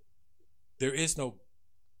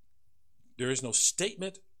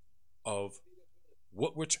statement of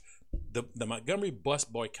what the Montgomery bus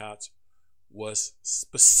boycotts was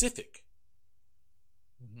specific.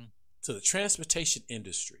 to the transportation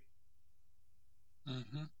industry.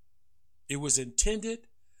 Mm-hmm. It was intended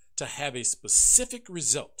to have a specific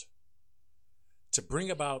result, to bring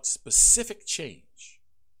about specific change.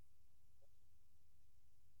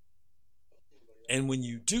 And when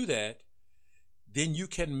you do that, then you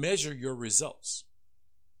can measure your results.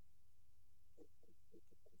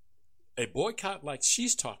 A boycott like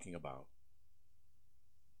she's talking about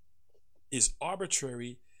is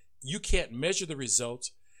arbitrary. You can't measure the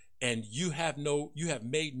results, and you have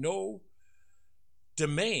made no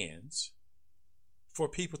demands for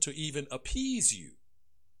people to even appease you.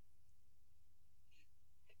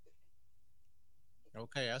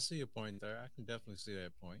 Okay, I see your point there. I can definitely see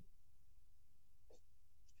that point.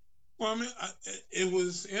 Well, I mean, it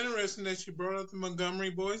was interesting that you brought up the Montgomery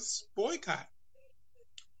Boys boycott.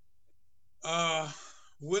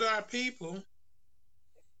 Would our people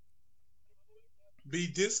be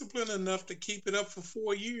disciplined enough to keep it up for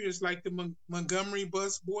 4 years like the Montgomery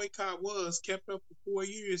bus boycott was, kept up for 4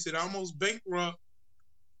 years? It almost bankrupted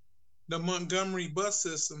the Montgomery bus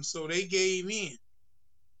system, so they gave in.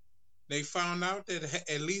 They found out that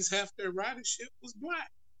at least half their ridership was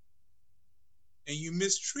black. And you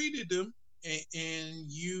mistreated them,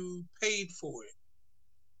 and you paid for it.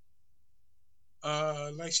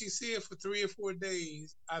 Like she said, for 3 or 4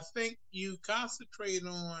 days, I think you concentrate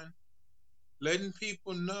on letting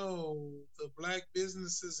people know the black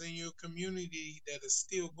businesses in your community that are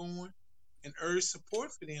still going, and urge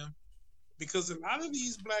support for them, because a lot of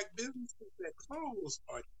these black businesses that close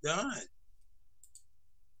are done.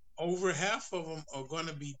 Over half of them are going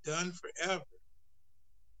to be done forever.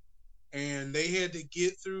 And they had to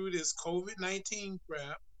get through this COVID-19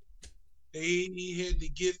 crap. They had to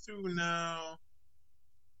get through now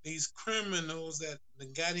these criminals that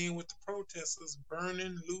got in with the protesters,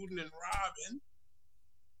 burning, looting, and robbing.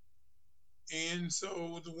 And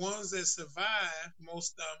so the ones that survived,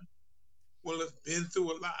 most of them will have been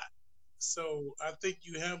through a lot. So I think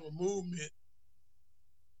you have a movement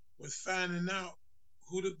with finding out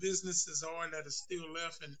who the businesses are that are still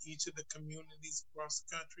left in each of the communities across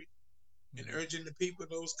the country, and urging the people of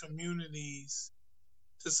those communities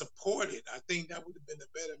to support it. I think that would have been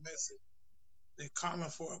a better message than calling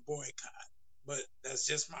for a boycott. But that's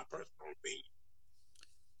just my personal opinion.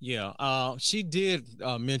 Yeah, she did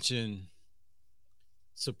mention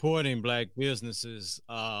supporting black businesses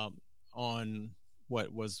on what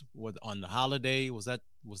on the holiday. Was that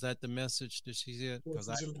the message that she said? Because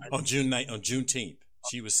on Juneteenth,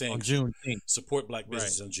 she was saying on Juneteenth, support black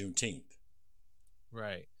businesses on Juneteenth.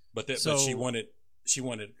 Right. But she wanted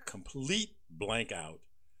a complete blank out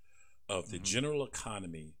of the general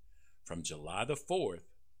economy from July the 4th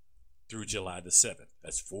through July the 7th.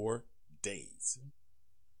 That's 4 days.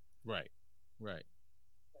 Right.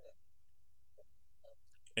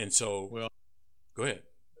 And so, well, go ahead.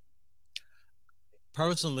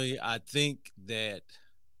 Personally, I think that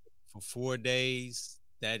for 4 days,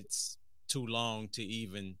 that's too long to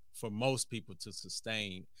even for most people to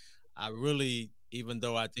sustain. I really, even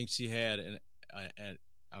though I think she had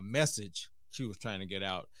a message she was trying to get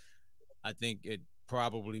out, I think it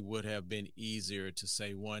probably would have been easier to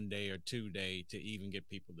say 1 day or 2 day to even get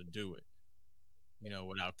people to do it,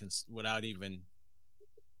 without even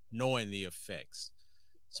knowing the effects.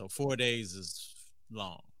 So 4 days is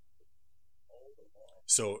long.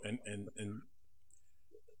 So, and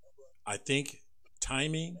I think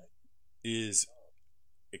timing is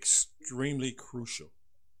extremely crucial.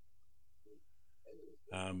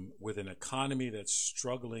 With an economy that's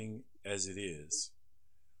struggling as it is,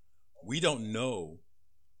 we don't know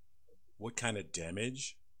what kind of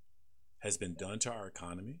damage has been done to our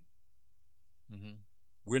economy. Mm-hmm.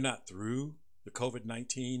 We're not through the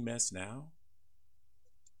COVID-19 mess now.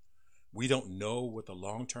 We don't know what the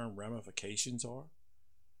long-term ramifications are.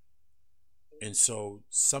 And so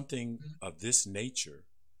something of this nature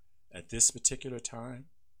at this particular time,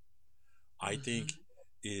 I think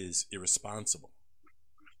is irresponsible,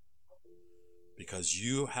 because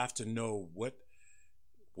you have to know what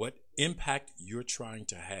impact you're trying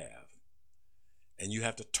to have, and you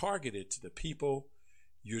have to target it to the people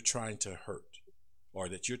you're trying to hurt or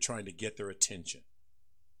that you're trying to get their attention.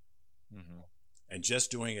 And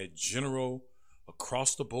just doing a general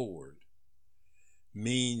across the board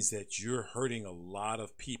means that you're hurting a lot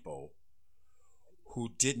of people who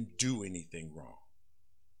didn't do anything wrong.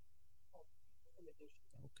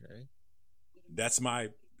 Okay. That's my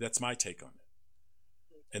take on it.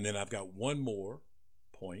 And then I've got one more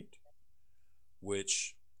point,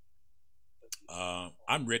 which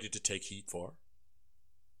I'm ready to take heat for.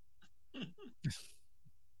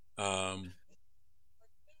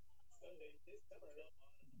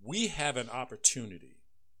 we have an opportunity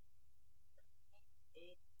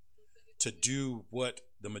to do what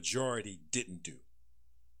the majority didn't do.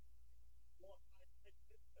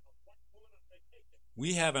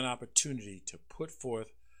 We have an opportunity to put forth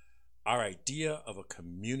our idea of a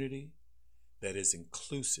community that is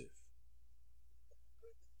inclusive,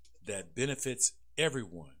 that benefits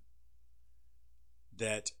everyone,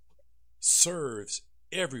 that serves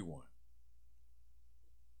everyone.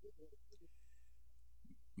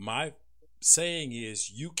 My saying is,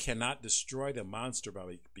 you cannot destroy the monster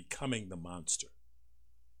by becoming the monster.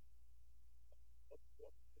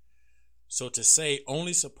 So to say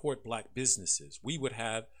only support black businesses, we would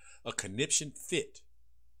have a conniption fit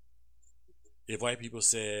if white people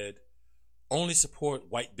said only support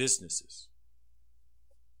white businesses.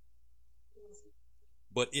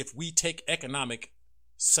 But if we take economic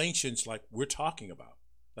sanctions like we're talking about,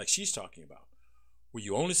 like she's talking about, where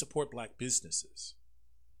you only support black businesses,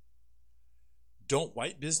 don't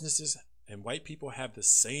white businesses and white people have the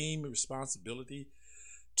same responsibility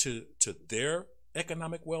to their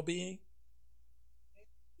economic well-being?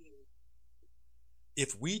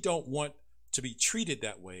 If we don't want to be treated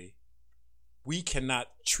that way, we cannot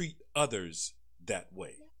treat others that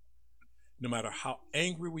way. No matter how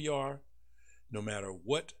angry we are, no matter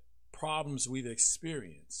what problems we've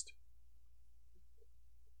experienced,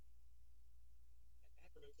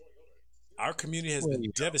 our community has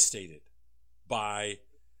been devastated by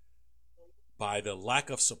the lack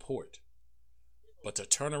of support. But to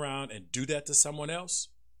turn around and do that to someone else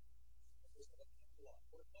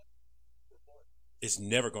is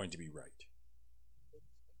never going to be right.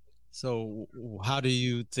 So how do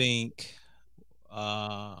you think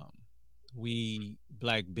we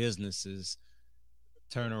black businesses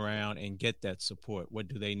turn around and get that support? What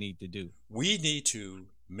do they need to do? We need to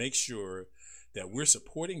make sure that we're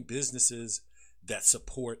supporting businesses that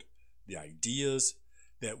support the ideas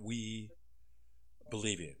that we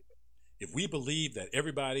believe in. If we believe that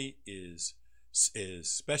everybody is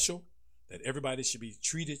special, that everybody should be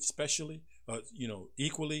treated specially,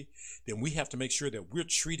 equally, then we have to make sure that we're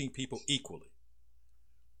treating people equally.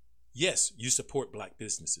 Yes, you support black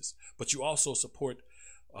businesses, but you also support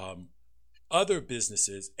other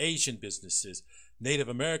businesses, Asian businesses, Native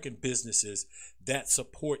American businesses that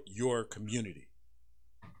support your community.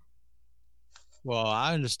 Well,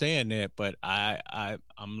 I understand that, but I'm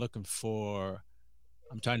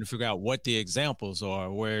trying to figure out what the examples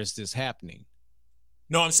are. Where is this happening?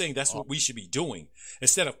 No, I'm saying that's what we should be doing.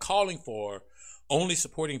 Instead of calling for only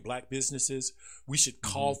supporting black businesses, we should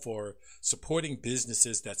call for supporting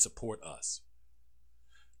businesses that support us.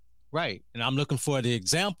 Right. And I'm looking for the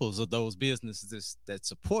examples of those businesses that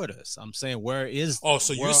support us. I'm saying, where is... Oh,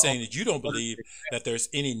 so you're saying that you don't believe that there's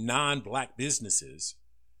any non-black businesses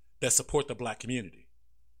that support the black community?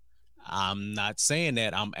 I'm not saying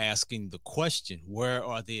that. I'm asking the question, where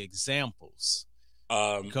are the examples?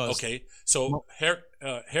 Okay, so hair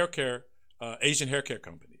care, Asian hair care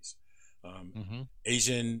companies,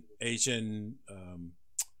 Asian,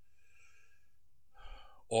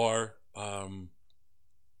 or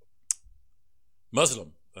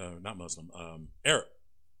Arab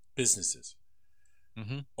businesses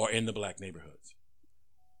are in the black neighborhoods.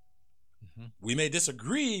 We may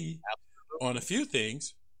disagree on a few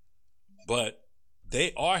things, but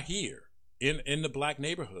they are here in the black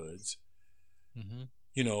neighborhoods.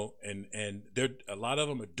 And they're, a lot of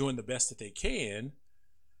them are doing the best that they can,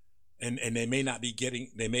 and they may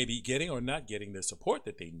be getting or not getting the support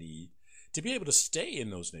that they need to be able to stay in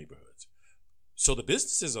those neighborhoods. So the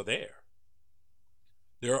businesses are there.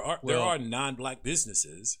 There are non-black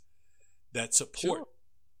businesses that support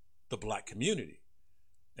the black community,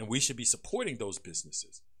 and we should be supporting those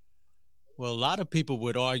businesses. Well, a lot of people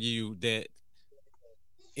would argue that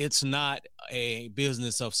it's not a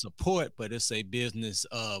business of support, but it's a business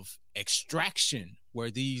of extraction, where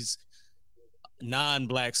these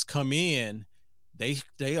non-blacks come in,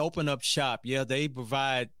 they open up shop. Yeah, they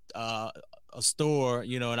provide a store,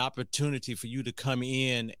 an opportunity for you to come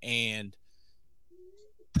in and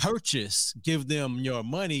purchase, give them your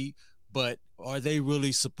money, but are they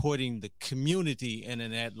really supporting the community in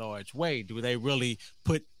an at-large way? Do they really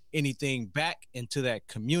put anything back into that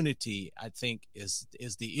community? I think is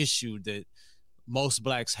the issue that most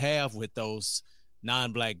blacks have with those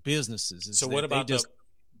non-black businesses. So what about the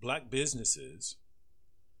black businesses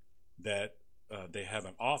that they have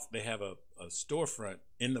a storefront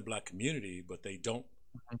in the black community, but they don't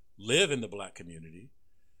live in the black community?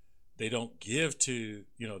 They don't give to,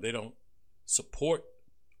 they don't support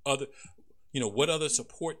other, what other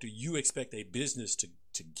support do you expect a business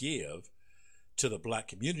to give to the black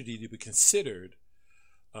community to be considered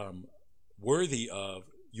worthy of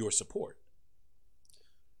your support?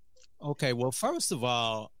 Okay, well, first of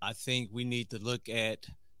all, I think we need to look at,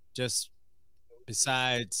 just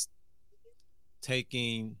besides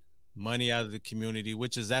taking money out of the community,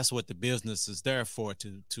 that's what the business is there for,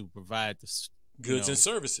 to provide this goods and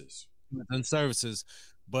services.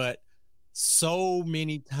 But so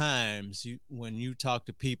many times when you talk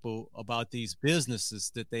to people about these businesses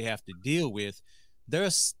that they have to deal with,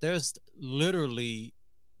 there's literally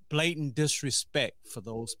blatant disrespect for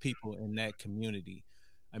those people in that community.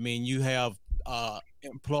 I mean, you have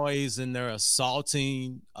employees and they're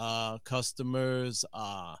assaulting customers.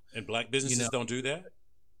 And black businesses don't do that?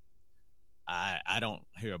 I don't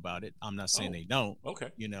hear about it. I'm not saying they don't.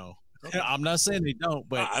 Okay. Okay. I'm not saying they don't,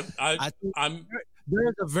 but I think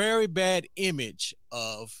there's a very bad image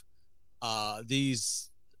of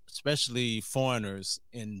these, especially foreigners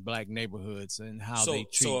in black neighborhoods, and how they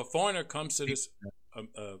treat. So a foreigner comes to this.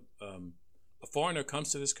 A foreigner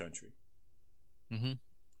comes to this country. Mm-hmm.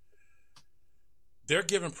 They're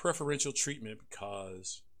given preferential treatment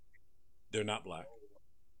because they're not black.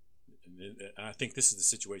 And I think this is the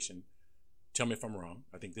situation. Tell me if I'm wrong.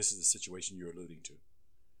 I think this is the situation you're alluding to.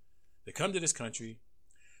 They come to this country.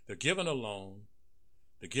 They're given a loan.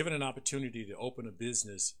 They're given an opportunity to open a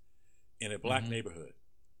business in a black neighborhood,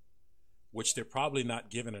 which they're probably not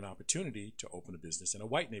given an opportunity to open a business in a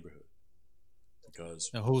white neighborhood. Because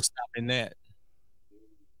now who's stopping that?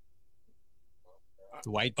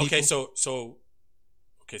 The white people. Okay,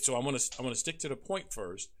 so I want to stick to the point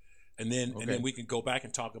first, and then we can go back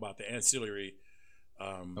and talk about the ancillary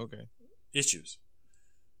issues.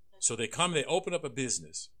 So they come, they open up a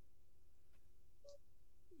business,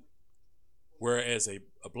 whereas a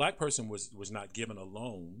black person was not given a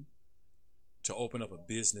loan to open up a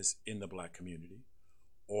business in the black community,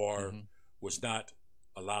 or was not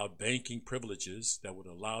allowed banking privileges that would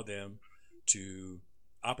allow them to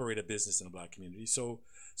operate a business in a black community. So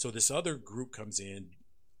this other group comes in,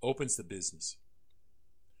 opens the business.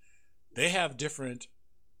 They have differing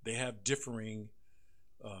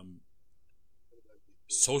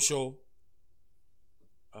social,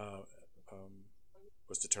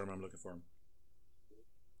 what's the term I'm looking for?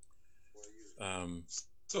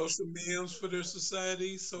 Social norms for their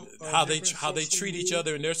society. So how they treat each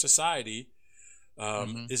other in their society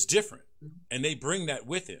is different, and they bring that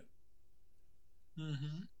with them.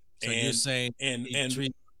 So you're saying and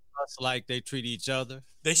treat us like they treat each other?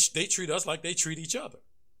 They treat us like they treat each other.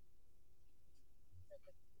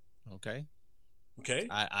 Okay. Okay.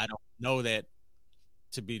 I don't know that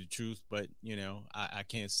to be the truth, but I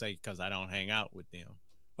can't say because I don't hang out with them.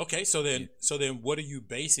 Okay, so then what are you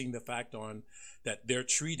basing the fact on that they're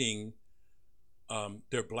treating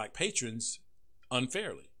their black patrons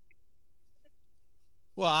unfairly?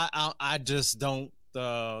 Well, I just don't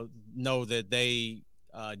know that they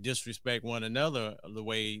disrespect one another the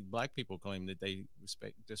way black people claim that they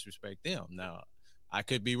disrespect them. Now, I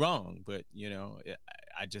could be wrong, but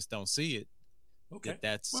I just don't see it. Okay,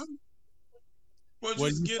 that's well,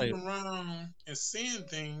 just getting around and seeing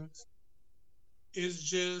things is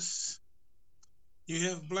just, you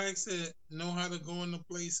have blacks that know how to go into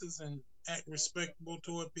places and act respectable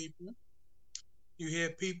toward people. You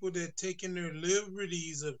have people that taking their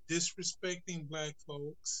liberties of disrespecting black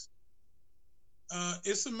folks.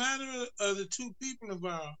 It's a matter of the two people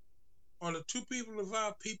involved, or the two people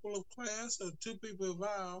involved, people of class, or two people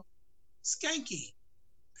involved, skanky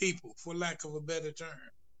people, for lack of a better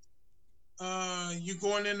term. You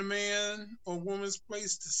going in a man or woman's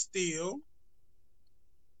place to steal.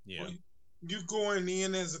 Yeah. You going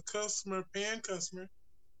in as a customer, paying customer,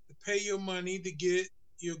 to pay your money to get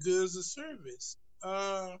your goods or service.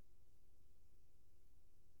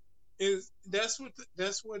 That's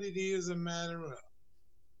what it is a matter of.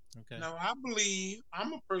 Okay. Now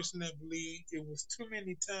I'm a person that believes it was too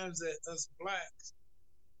many times that us blacks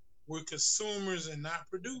were consumers and not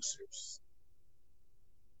producers.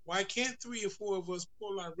 Why can't 3 or 4 of us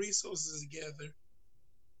pull our resources together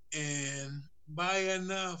and buy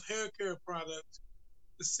enough hair care products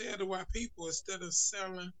to sell to our people instead of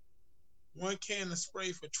selling one can of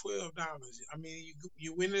spray for $12? I mean,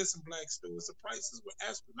 you went in some black stores, the prices were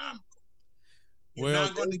astronomical. You're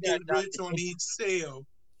not going to get rich on each sale.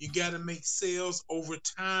 You got to make sales over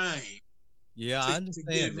time. Yeah, I understand.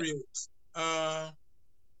 To get rich.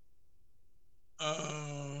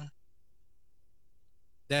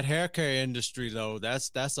 That hair care industry, though, that's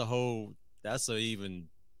a even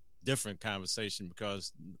different conversation,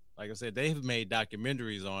 because, like I said, they've made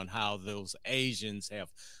documentaries on how those Asians have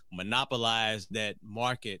monopolized that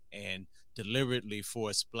market and deliberately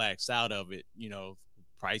forced blacks out of it,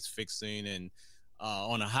 price fixing and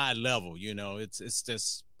on a high level. You know, it's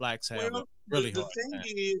just blacks have a Well, really the hard thing time.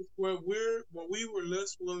 is, what we were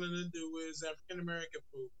less willing to do is African American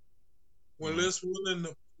folk. We're less willing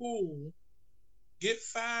to pool, get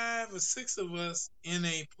 5 or 6 of us in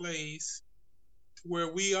a place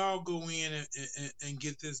where we all go in and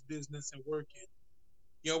get this business and work it.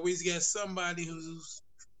 You always got somebody who's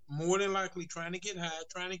more than likely trying to get high,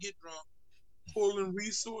 trying to get drunk, pulling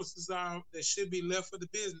resources out that should be left for the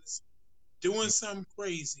business, doing something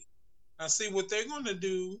crazy. I see what they're going to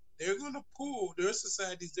do. They're going to pool their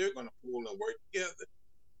societies. They're going to pool and work together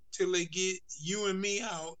till they get you and me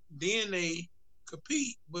out. Then they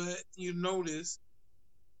compete. But you notice,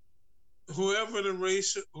 whoever the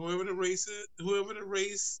race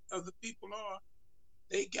of the people are,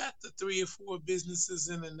 they got the 3 or 4 businesses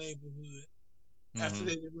in the neighborhood after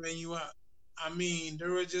they ran you out. I mean,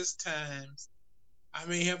 there are just times I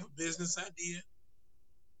may have a business idea.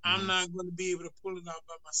 I'm not going to be able to pull it out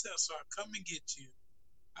by myself. So I come and get you.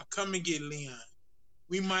 I come and get Leon.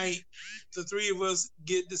 We might, the 3 of us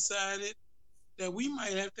get decided that we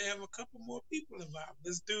might have to have a couple more people involved.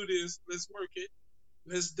 Let's do this. Let's work it.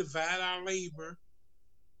 Let's divide our labor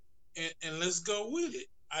and let's go with it.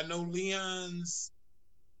 I know Leon's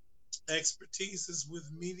expertise is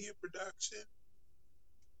with media production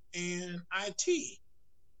and IT.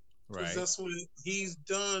 Because Right. that's what he's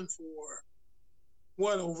done for,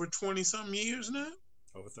 what, over 20 some years now?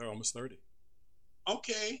 Over there, almost 30.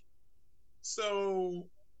 Okay. So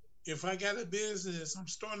if I got a business, I'm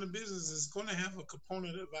starting a business, it's going to have a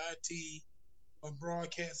component of IT or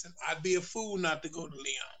broadcasting. I'd be a fool not to go to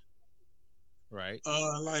Leon. Right.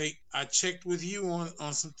 Like I checked with you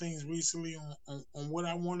on some things recently on what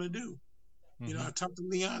I want to do. You know, I talked to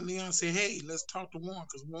Leon. Leon said, hey, let's talk to Warren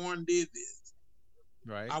because Warren did this.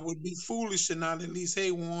 Right. I would be foolish to not at least,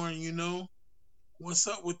 hey, Warren, you know, what's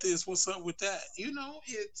up with this? What's up with that? You know,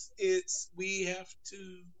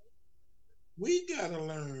 we gotta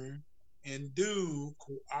learn and do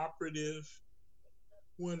cooperative.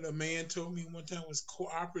 What a man told me one time was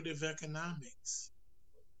cooperative economics.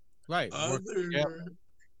 Right.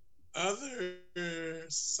 Other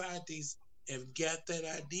societies have got that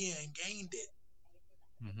idea and gained it.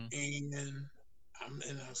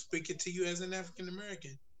 And I'm speaking to you as an African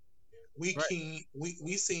American. We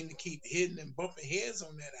seem to keep hitting and bumping heads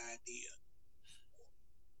on that idea.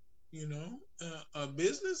 You know, a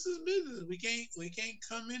business is business. We can't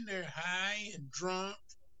come in there high and drunk,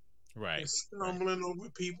 Right. and stumbling over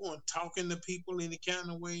people and talking to people in the kind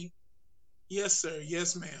of way. Yes, sir.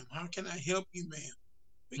 Yes, ma'am. How can I help you, ma'am?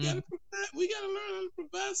 We gotta learn how to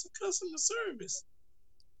provide some customer service.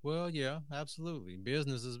 Well, yeah, absolutely.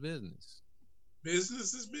 Business is business.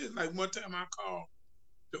 Business is business. Like one time I called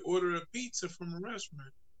to order a pizza from a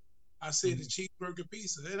restaurant. I said a cheeseburger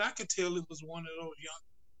pizza, and I could tell it was one of those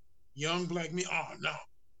young black men. Oh no,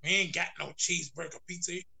 we ain't got no cheeseburger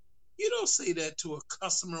pizza. You don't say that to a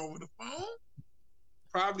customer over the phone.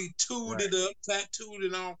 Probably tooted up, tattooed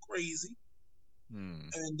and all crazy.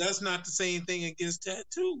 And that's not to say anything against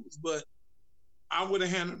tattoos, but I would have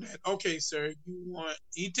handled that. Okay, sir,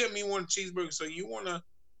 he tell me you want a cheeseburger, so you want a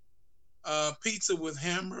pizza with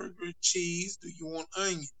hamburger, cheese? Do you want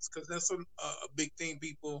onions? Because that's a big thing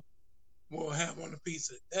people will have on a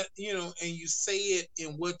pizza. That, you know, and you say it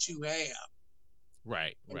in what you have.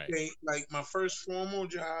 Right. Okay, like my first formal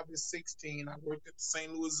job is 16. I worked at the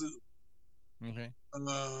St. Louis Zoo. Okay.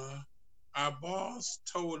 Our boss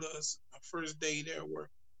told us our first day there were,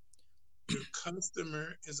 your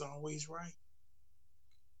customer is always right.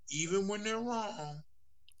 Even when they're wrong.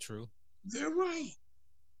 True. They're right.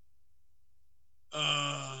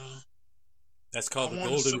 That's called the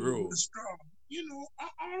golden rule. You know,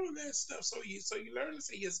 all of that stuff. So you learn to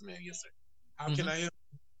say yes, ma'am, yes, sir. How can I help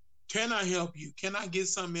you? Can I help you? Can I get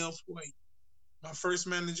something else for you? My first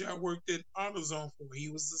manager I worked at AutoZone for, he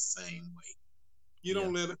was the same way. You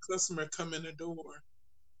don't let a customer come in the door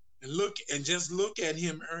and just look at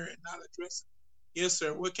him and not address him. Yes,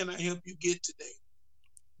 sir. What can I help you get today?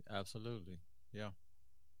 Absolutely. Yeah.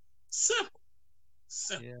 Simple.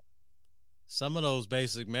 Yeah. Some of those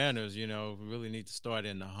basic manners, you know, really need to start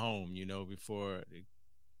in the home, you know, before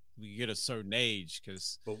we get a certain age.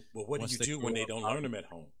 Because but what do you do when they don't learn them at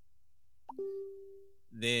home?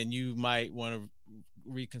 Then you might want to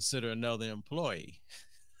reconsider another employee.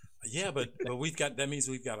 Yeah, but that means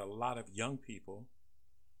we've got a lot of young people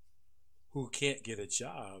who can't get a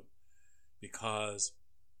job because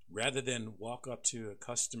rather than walk up to a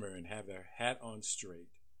customer and have their hat on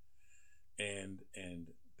straight and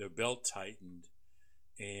their belt tightened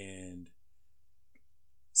and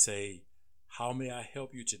say, how may I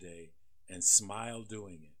help you today? And smile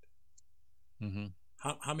doing it. Mm-hmm.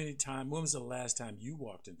 How many times? When was the last time you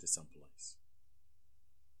walked into someplace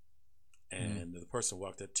and the person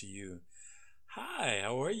walked up to you? Hi,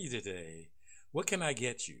 how are you today? What can I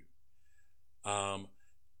get you?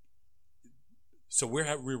 So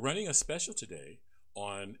we're running a special today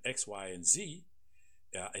on X, Y, and Z.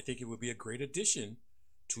 I think it would be a great addition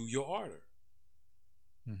to your order.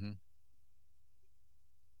 Mm-hmm.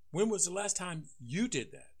 When was the last time you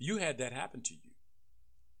did that? You had that happen to you?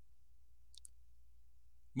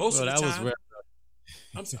 Most of the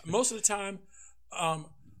time,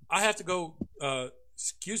 I have to go.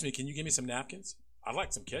 Excuse me, can you give me some napkins? I'd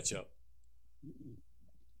like some ketchup.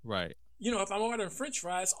 Right. You know, if I'm ordering French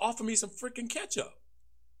fries, offer me some freaking ketchup.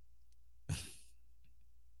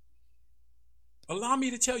 Allow me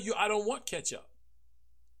to tell you I don't want ketchup.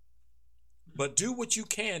 But do what you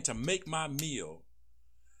can to make my meal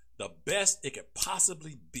the best it could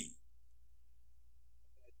possibly be.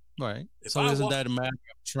 Right. So isn't that a matter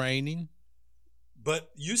of training?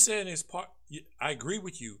 But you saying it's part, I agree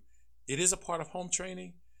with you. It is a part of home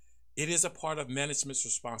training. It is a part of management's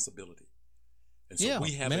responsibility. And so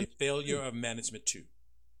we have a failure of management too.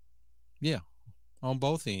 Yeah. On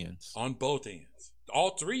both ends. On both ends.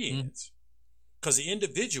 All three ends. Because the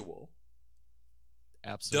individual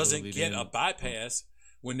doesn't get a bypass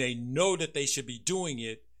when they know that they should be doing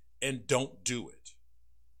it and don't do it.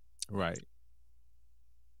 Right.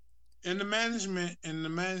 And the management,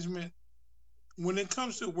 when it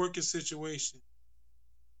comes to a working situation,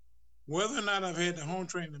 whether or not I've had the home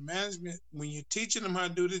training, the management, when you're teaching them how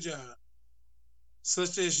to do the job,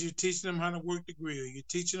 such as you're teaching them how to work the grill, you're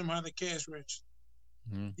teaching them how to cash register,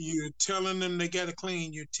 you're telling them they got to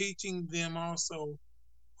clean, you're teaching them also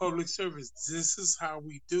public service. This is how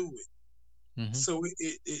we do it. So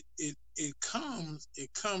it comes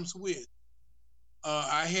with.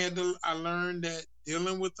 I learned that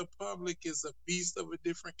dealing with the public is a beast of a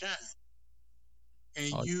different kind, and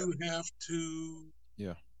you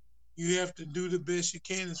have to do the best you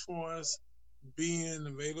can as far as being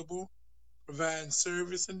available, providing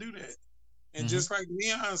service, and do that. And just like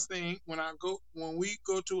Leon's thing, when we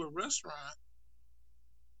go to a restaurant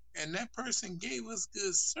and that person gave us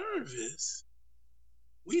good service,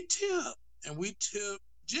 we tip, and we tip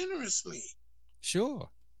generously. Sure.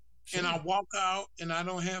 And I walk out and I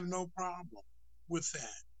don't have no problem with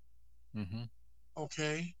that.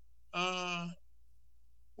 Okay.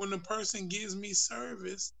 When the person gives me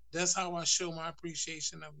service, that's how I show my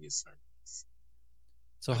appreciation of your service.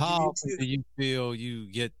 So how often do you feel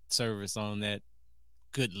you get service on that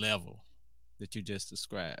good level that you just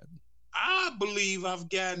described? I believe I've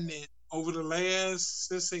gotten it over the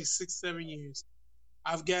last, let's say 6-7 years.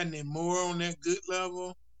 I've gotten it more on that good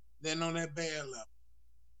level than on that bad level.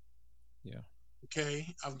 Yeah.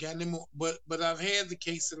 Okay. I've gotten it more, but I've had the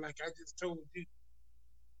cases like I just told you.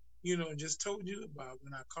 Just told you about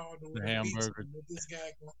when I called the hamburger. This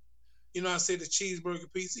guy, I said the cheeseburger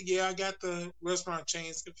pizza. Yeah, I got the restaurant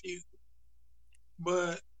chains confused.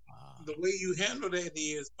 But the way you handle that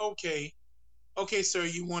is, okay, sir,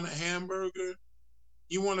 you want a hamburger?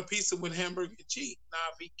 You want a pizza with hamburger and cheese?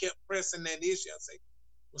 Now, if he kept pressing that issue, I'd say,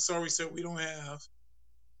 well, sorry, sir, we don't have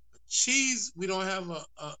cheese. We don't have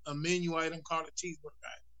a menu item called a cheeseburger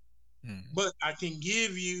item. But I can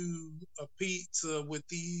give you a pizza with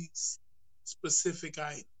these specific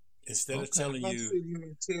items. Instead of telling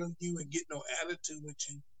you, tell you and get no attitude with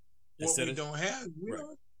you. What we don't have,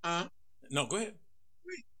 No, go ahead.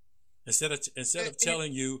 Instead of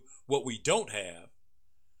telling you what we don't have,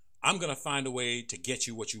 I'm going to find a way to get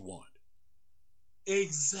you what you want.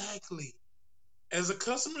 Exactly. As a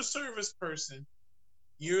customer service person,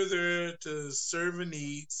 you're there to serve a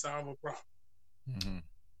need, solve a problem.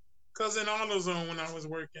 Because in AutoZone, when I was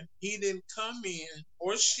working, he didn't come in,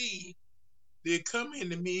 or she did come in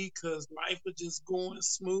to me because life was just going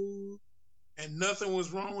smooth and nothing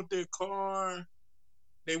was wrong with their car.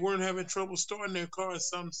 They weren't having trouble starting their car or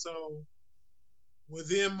something. So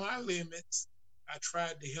within my limits, I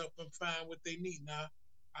tried to help them find what they need. Now,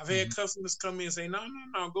 I've had customers come in and say, no,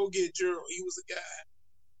 go get Gerald. He was a guy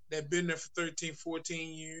that been there for 13,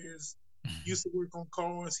 14 years, used to work on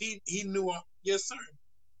cars. He knew, yes, sir.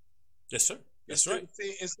 Yes, sir. That's right.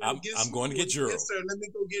 I'm going to get Gerald. Yes, sir. Let me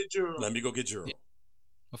go get Gerald. Yeah.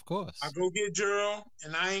 Of course. I go get Gerald,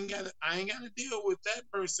 and I ain't got to deal with that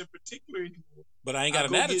person particularly anymore. But I ain't got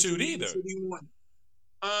an attitude either.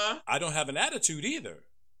 I don't have an attitude either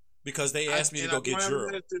because they asked me to go get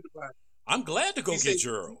Gerald. I'm glad to go get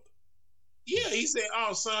Gerald. Yeah, he said,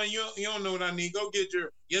 "Oh, son, you don't know what I need. Go get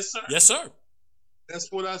Gerald." Yes, sir. Yes, sir.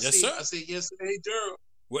 That's what I said. Sir. I said, "Yes, sir. Hey, Gerald."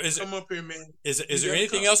 Come up here, man. Is there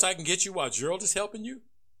anything else I can get you while Gerald is helping you?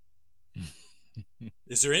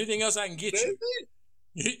 Is there anything else I can get That's you?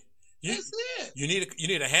 it. You, That's it. you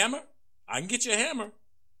need a hammer? I can get you a hammer.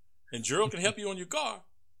 And Gerald can help you on your car.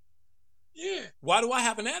 Yeah. Why do I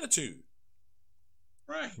have an attitude?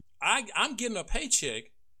 Right. I'm getting a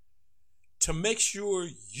paycheck to make sure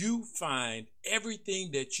you find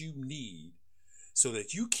everything that you need so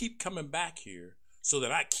that you keep coming back here so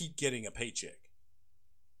that I keep getting a paycheck.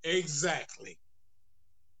 Exactly.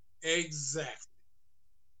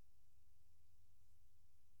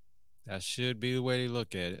 That should be the way they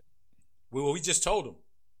look at it. Well, we just told them.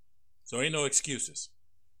 So ain't no excuses.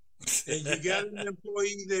 And you got an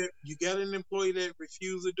employee that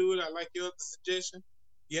refused to do it. I like your other suggestion.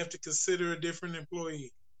 You have to consider a different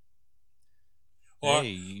employee. Or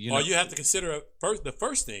you have to consider the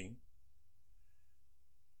first thing.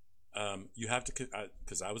 You have to,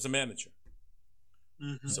 because I was a manager.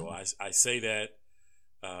 Mm-hmm. So I say that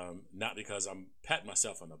not because I'm patting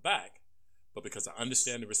myself on the back, but because I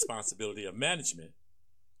understand the responsibility of management.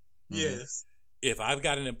 Yes. If I've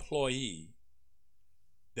got an employee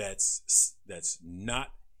that's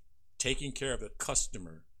not taking care of the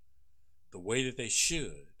customer the way that they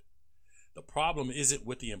should, the problem isn't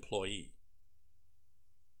with the employee.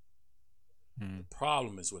 The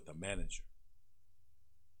problem is with the manager.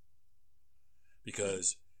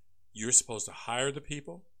 Because you're supposed to hire the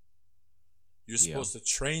people, you're supposed to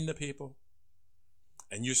train the people,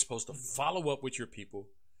 and you're supposed to follow up with your people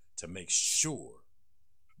to make sure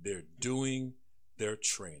they're doing their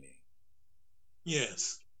training.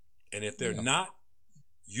 Yes. And if they're not,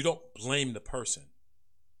 you don't blame the person.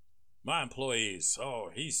 My employee is,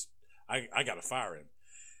 I got to fire him.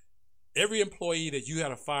 Every employee that you got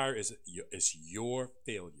to fire is your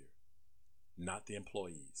failure, not the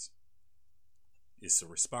employees. It's the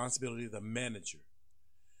responsibility of the manager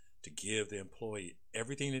to give the employee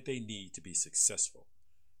everything that they need to be successful.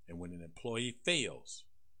 And when an employee fails,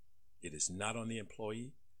 it is not on the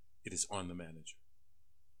employee, it is on the manager.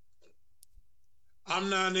 I'm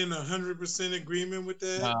not in 100% agreement with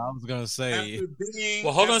that. No, I was gonna say.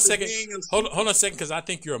 Hold on a second. Hold on a second, because I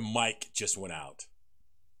think your mic just went out.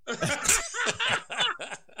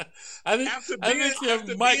 I think your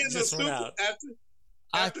mic just went out.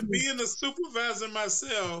 After being a supervisor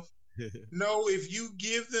myself, no, if you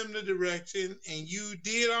give them the direction and you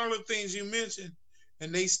did all the things you mentioned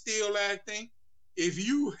and they still acting, if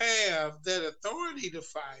you have that authority to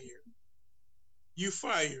fire, you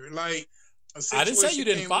fire. Like I didn't say you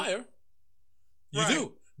didn't fire. You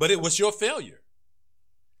do, but it was your failure.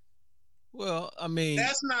 Well, I mean,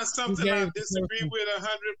 that's not something I disagree with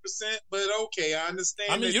 100%. But okay, I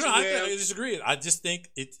understand. I mean, I disagree. I just think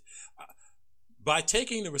by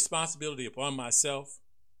taking the responsibility upon myself,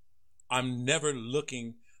 I'm never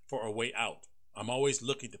looking for a way out. I'm always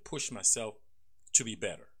looking to push myself to be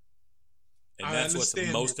better, and that's what's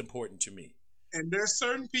most important to me. And there's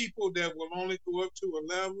certain people that will only go up to a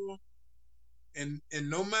level. And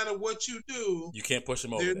no matter what you do, you can't push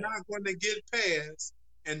them over. They're not going to get past,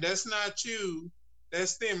 and that's not you.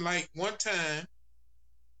 That's them. Like one time,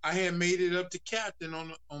 I had made it up to captain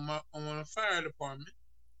on a fire department.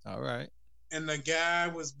 All right. And the guy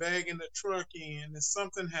was bagging the truck in, and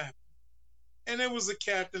something happened. And there was a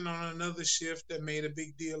captain on another shift that made a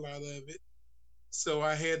big deal out of it. So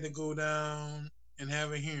I had to go down and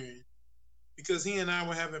have a hearing because he and I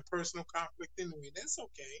were having personal conflict anyway. That's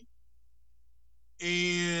okay.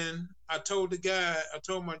 And I told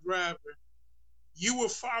my driver, you were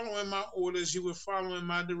following my orders, you were following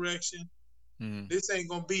my direction. This ain't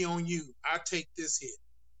gonna be on you. I take this hit.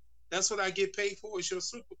 That's what I get paid for as your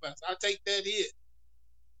supervisor. I take that hit.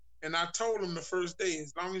 And I told him the first day,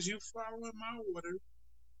 as long as you following my order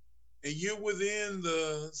and you're within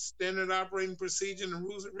the standard operating procedure and the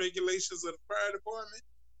rules and regulations of the fire department,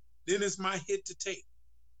 then it's my hit to take.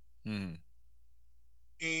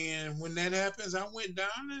 And when that happens, I went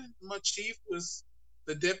down and my chief was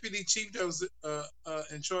the deputy chief that was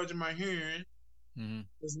in charge of my hearing,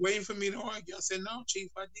 was waiting for me to argue. I said, no,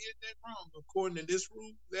 chief, I did that wrong. According to this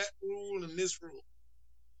rule, that rule, and this rule,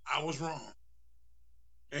 I was wrong.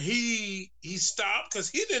 And he stopped because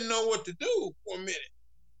he didn't know what to do for a minute.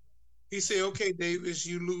 He said, okay, Davis,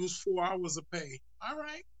 you lose 4 hours of pay. All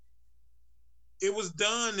right. It was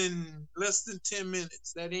done in less than 10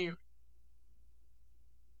 minutes, that hearing.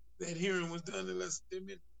 That hearing was done in less than 10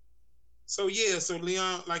 minutes. So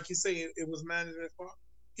Leon, like you say, it was management's fault.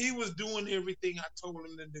 He was doing everything I told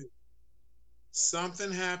him to do.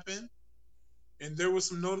 Something happened, and there were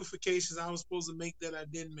some notifications I was supposed to make that I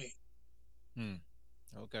didn't make.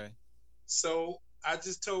 Okay. So I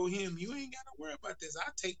just told him, you ain't got to worry about this. I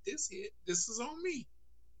take this hit. This is on me.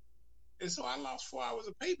 And so I lost 4 hours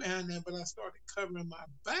of pay behind that, but I started covering my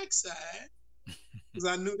backside because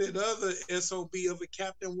I knew that other SOB of a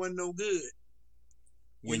captain wasn't no good.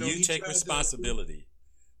 When you take responsibility,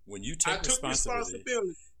 then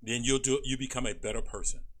you become a better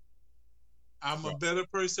person. I'm a better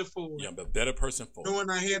person for it. Yeah, I'm a better person for it.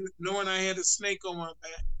 Knowing I had a snake on my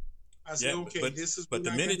back, I said, okay, this is. But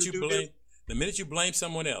the minute you blame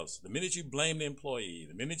someone else, the minute you blame the employee,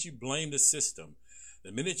 the minute you blame the system,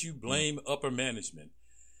 the minute you blame upper management,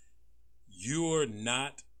 you're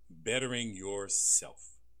not bettering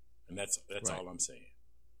yourself, and that's all I'm saying.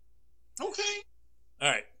 Okay. All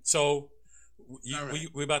right. So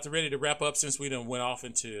we're about to ready to wrap up since we done went off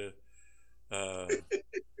into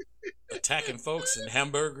attacking folks and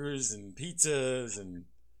hamburgers and pizzas and.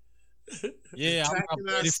 Yeah, I'm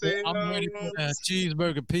ready for a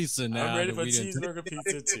cheeseburger pizza now. I'm ready for cheeseburger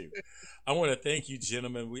pizza too. I want to thank you,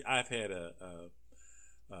 gentlemen. I've had a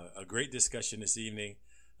great discussion this evening,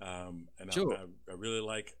 and sure. I really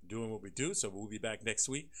like doing what we do. So we'll be back next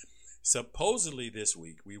week. Supposedly this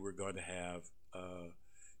week we were going to have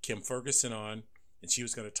Kim Ferguson on, and she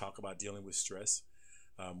was going to talk about dealing with stress.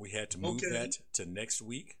 We had to move that to next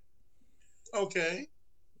week. Okay.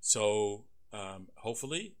 So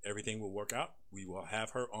hopefully everything will work out. We will have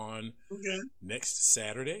her on next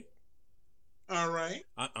Saturday. All right.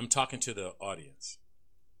 I'm talking to the audience.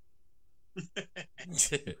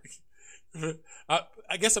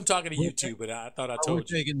 I guess I'm talking to you too, but I thought I told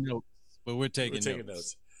you. We're taking notes. But we're taking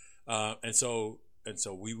notes. And so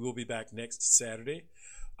we will be back next Saturday.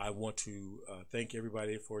 I want to thank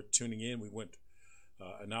everybody for tuning in. We went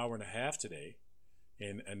an hour and a half today,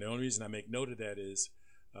 and the only reason I make note of that is,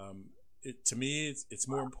 to me, it's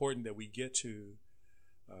more important that we get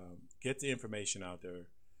the information out there,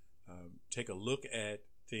 take a look at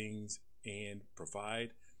things, and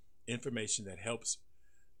provide information that helps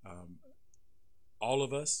all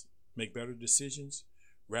of us make better decisions,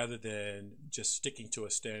 rather than just sticking to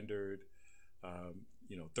a standard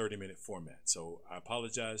 30-minute format. So I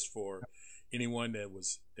apologize for anyone that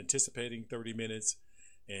was anticipating 30 minutes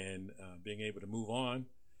and being able to move on,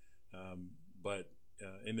 but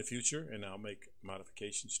in the future, and I'll make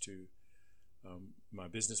modifications to my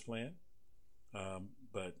business plan,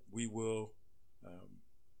 but we will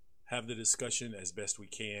have the discussion as best we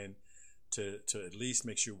can to at least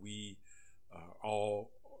make sure we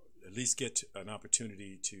all at least get an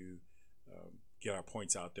opportunity to get our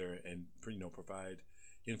points out there and provide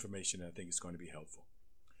information that I think is going to be helpful.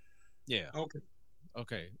 Yeah.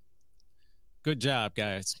 Okay. Good job,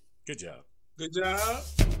 guys. Good job. Good job.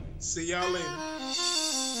 See y'all later.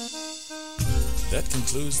 That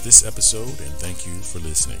concludes this episode, and thank you for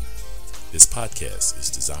listening. This podcast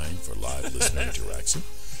is designed for live listener interaction.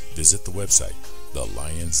 Visit the website,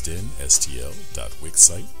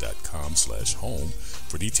 thelionsdenstl.wixsite.com/home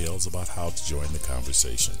for details about how to join the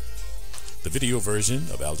conversation. The video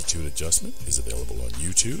version of Altitude Adjustment is available on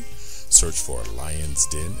YouTube. Search for Lions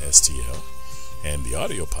Den STL. And the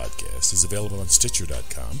audio podcast is available on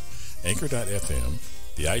Stitcher.com, Anchor.fm,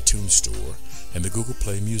 the iTunes Store, and the Google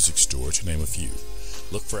Play Music Store, to name a few.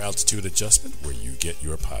 Look for Altitude Adjustment where you get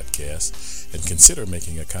your podcasts, and consider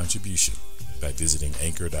making a contribution by visiting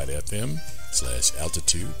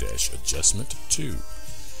anchor.fm/altitude-adjustment2.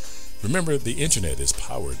 Remember, the internet is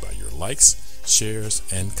powered by your likes, shares,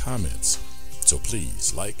 and comments. So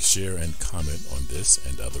please like, share, and comment on this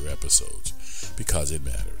and other episodes, because it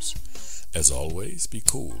matters. As always, be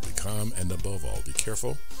cool, be calm, and above all, be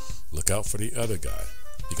careful. Look out for the other guy,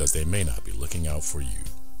 because they may not be looking out for you.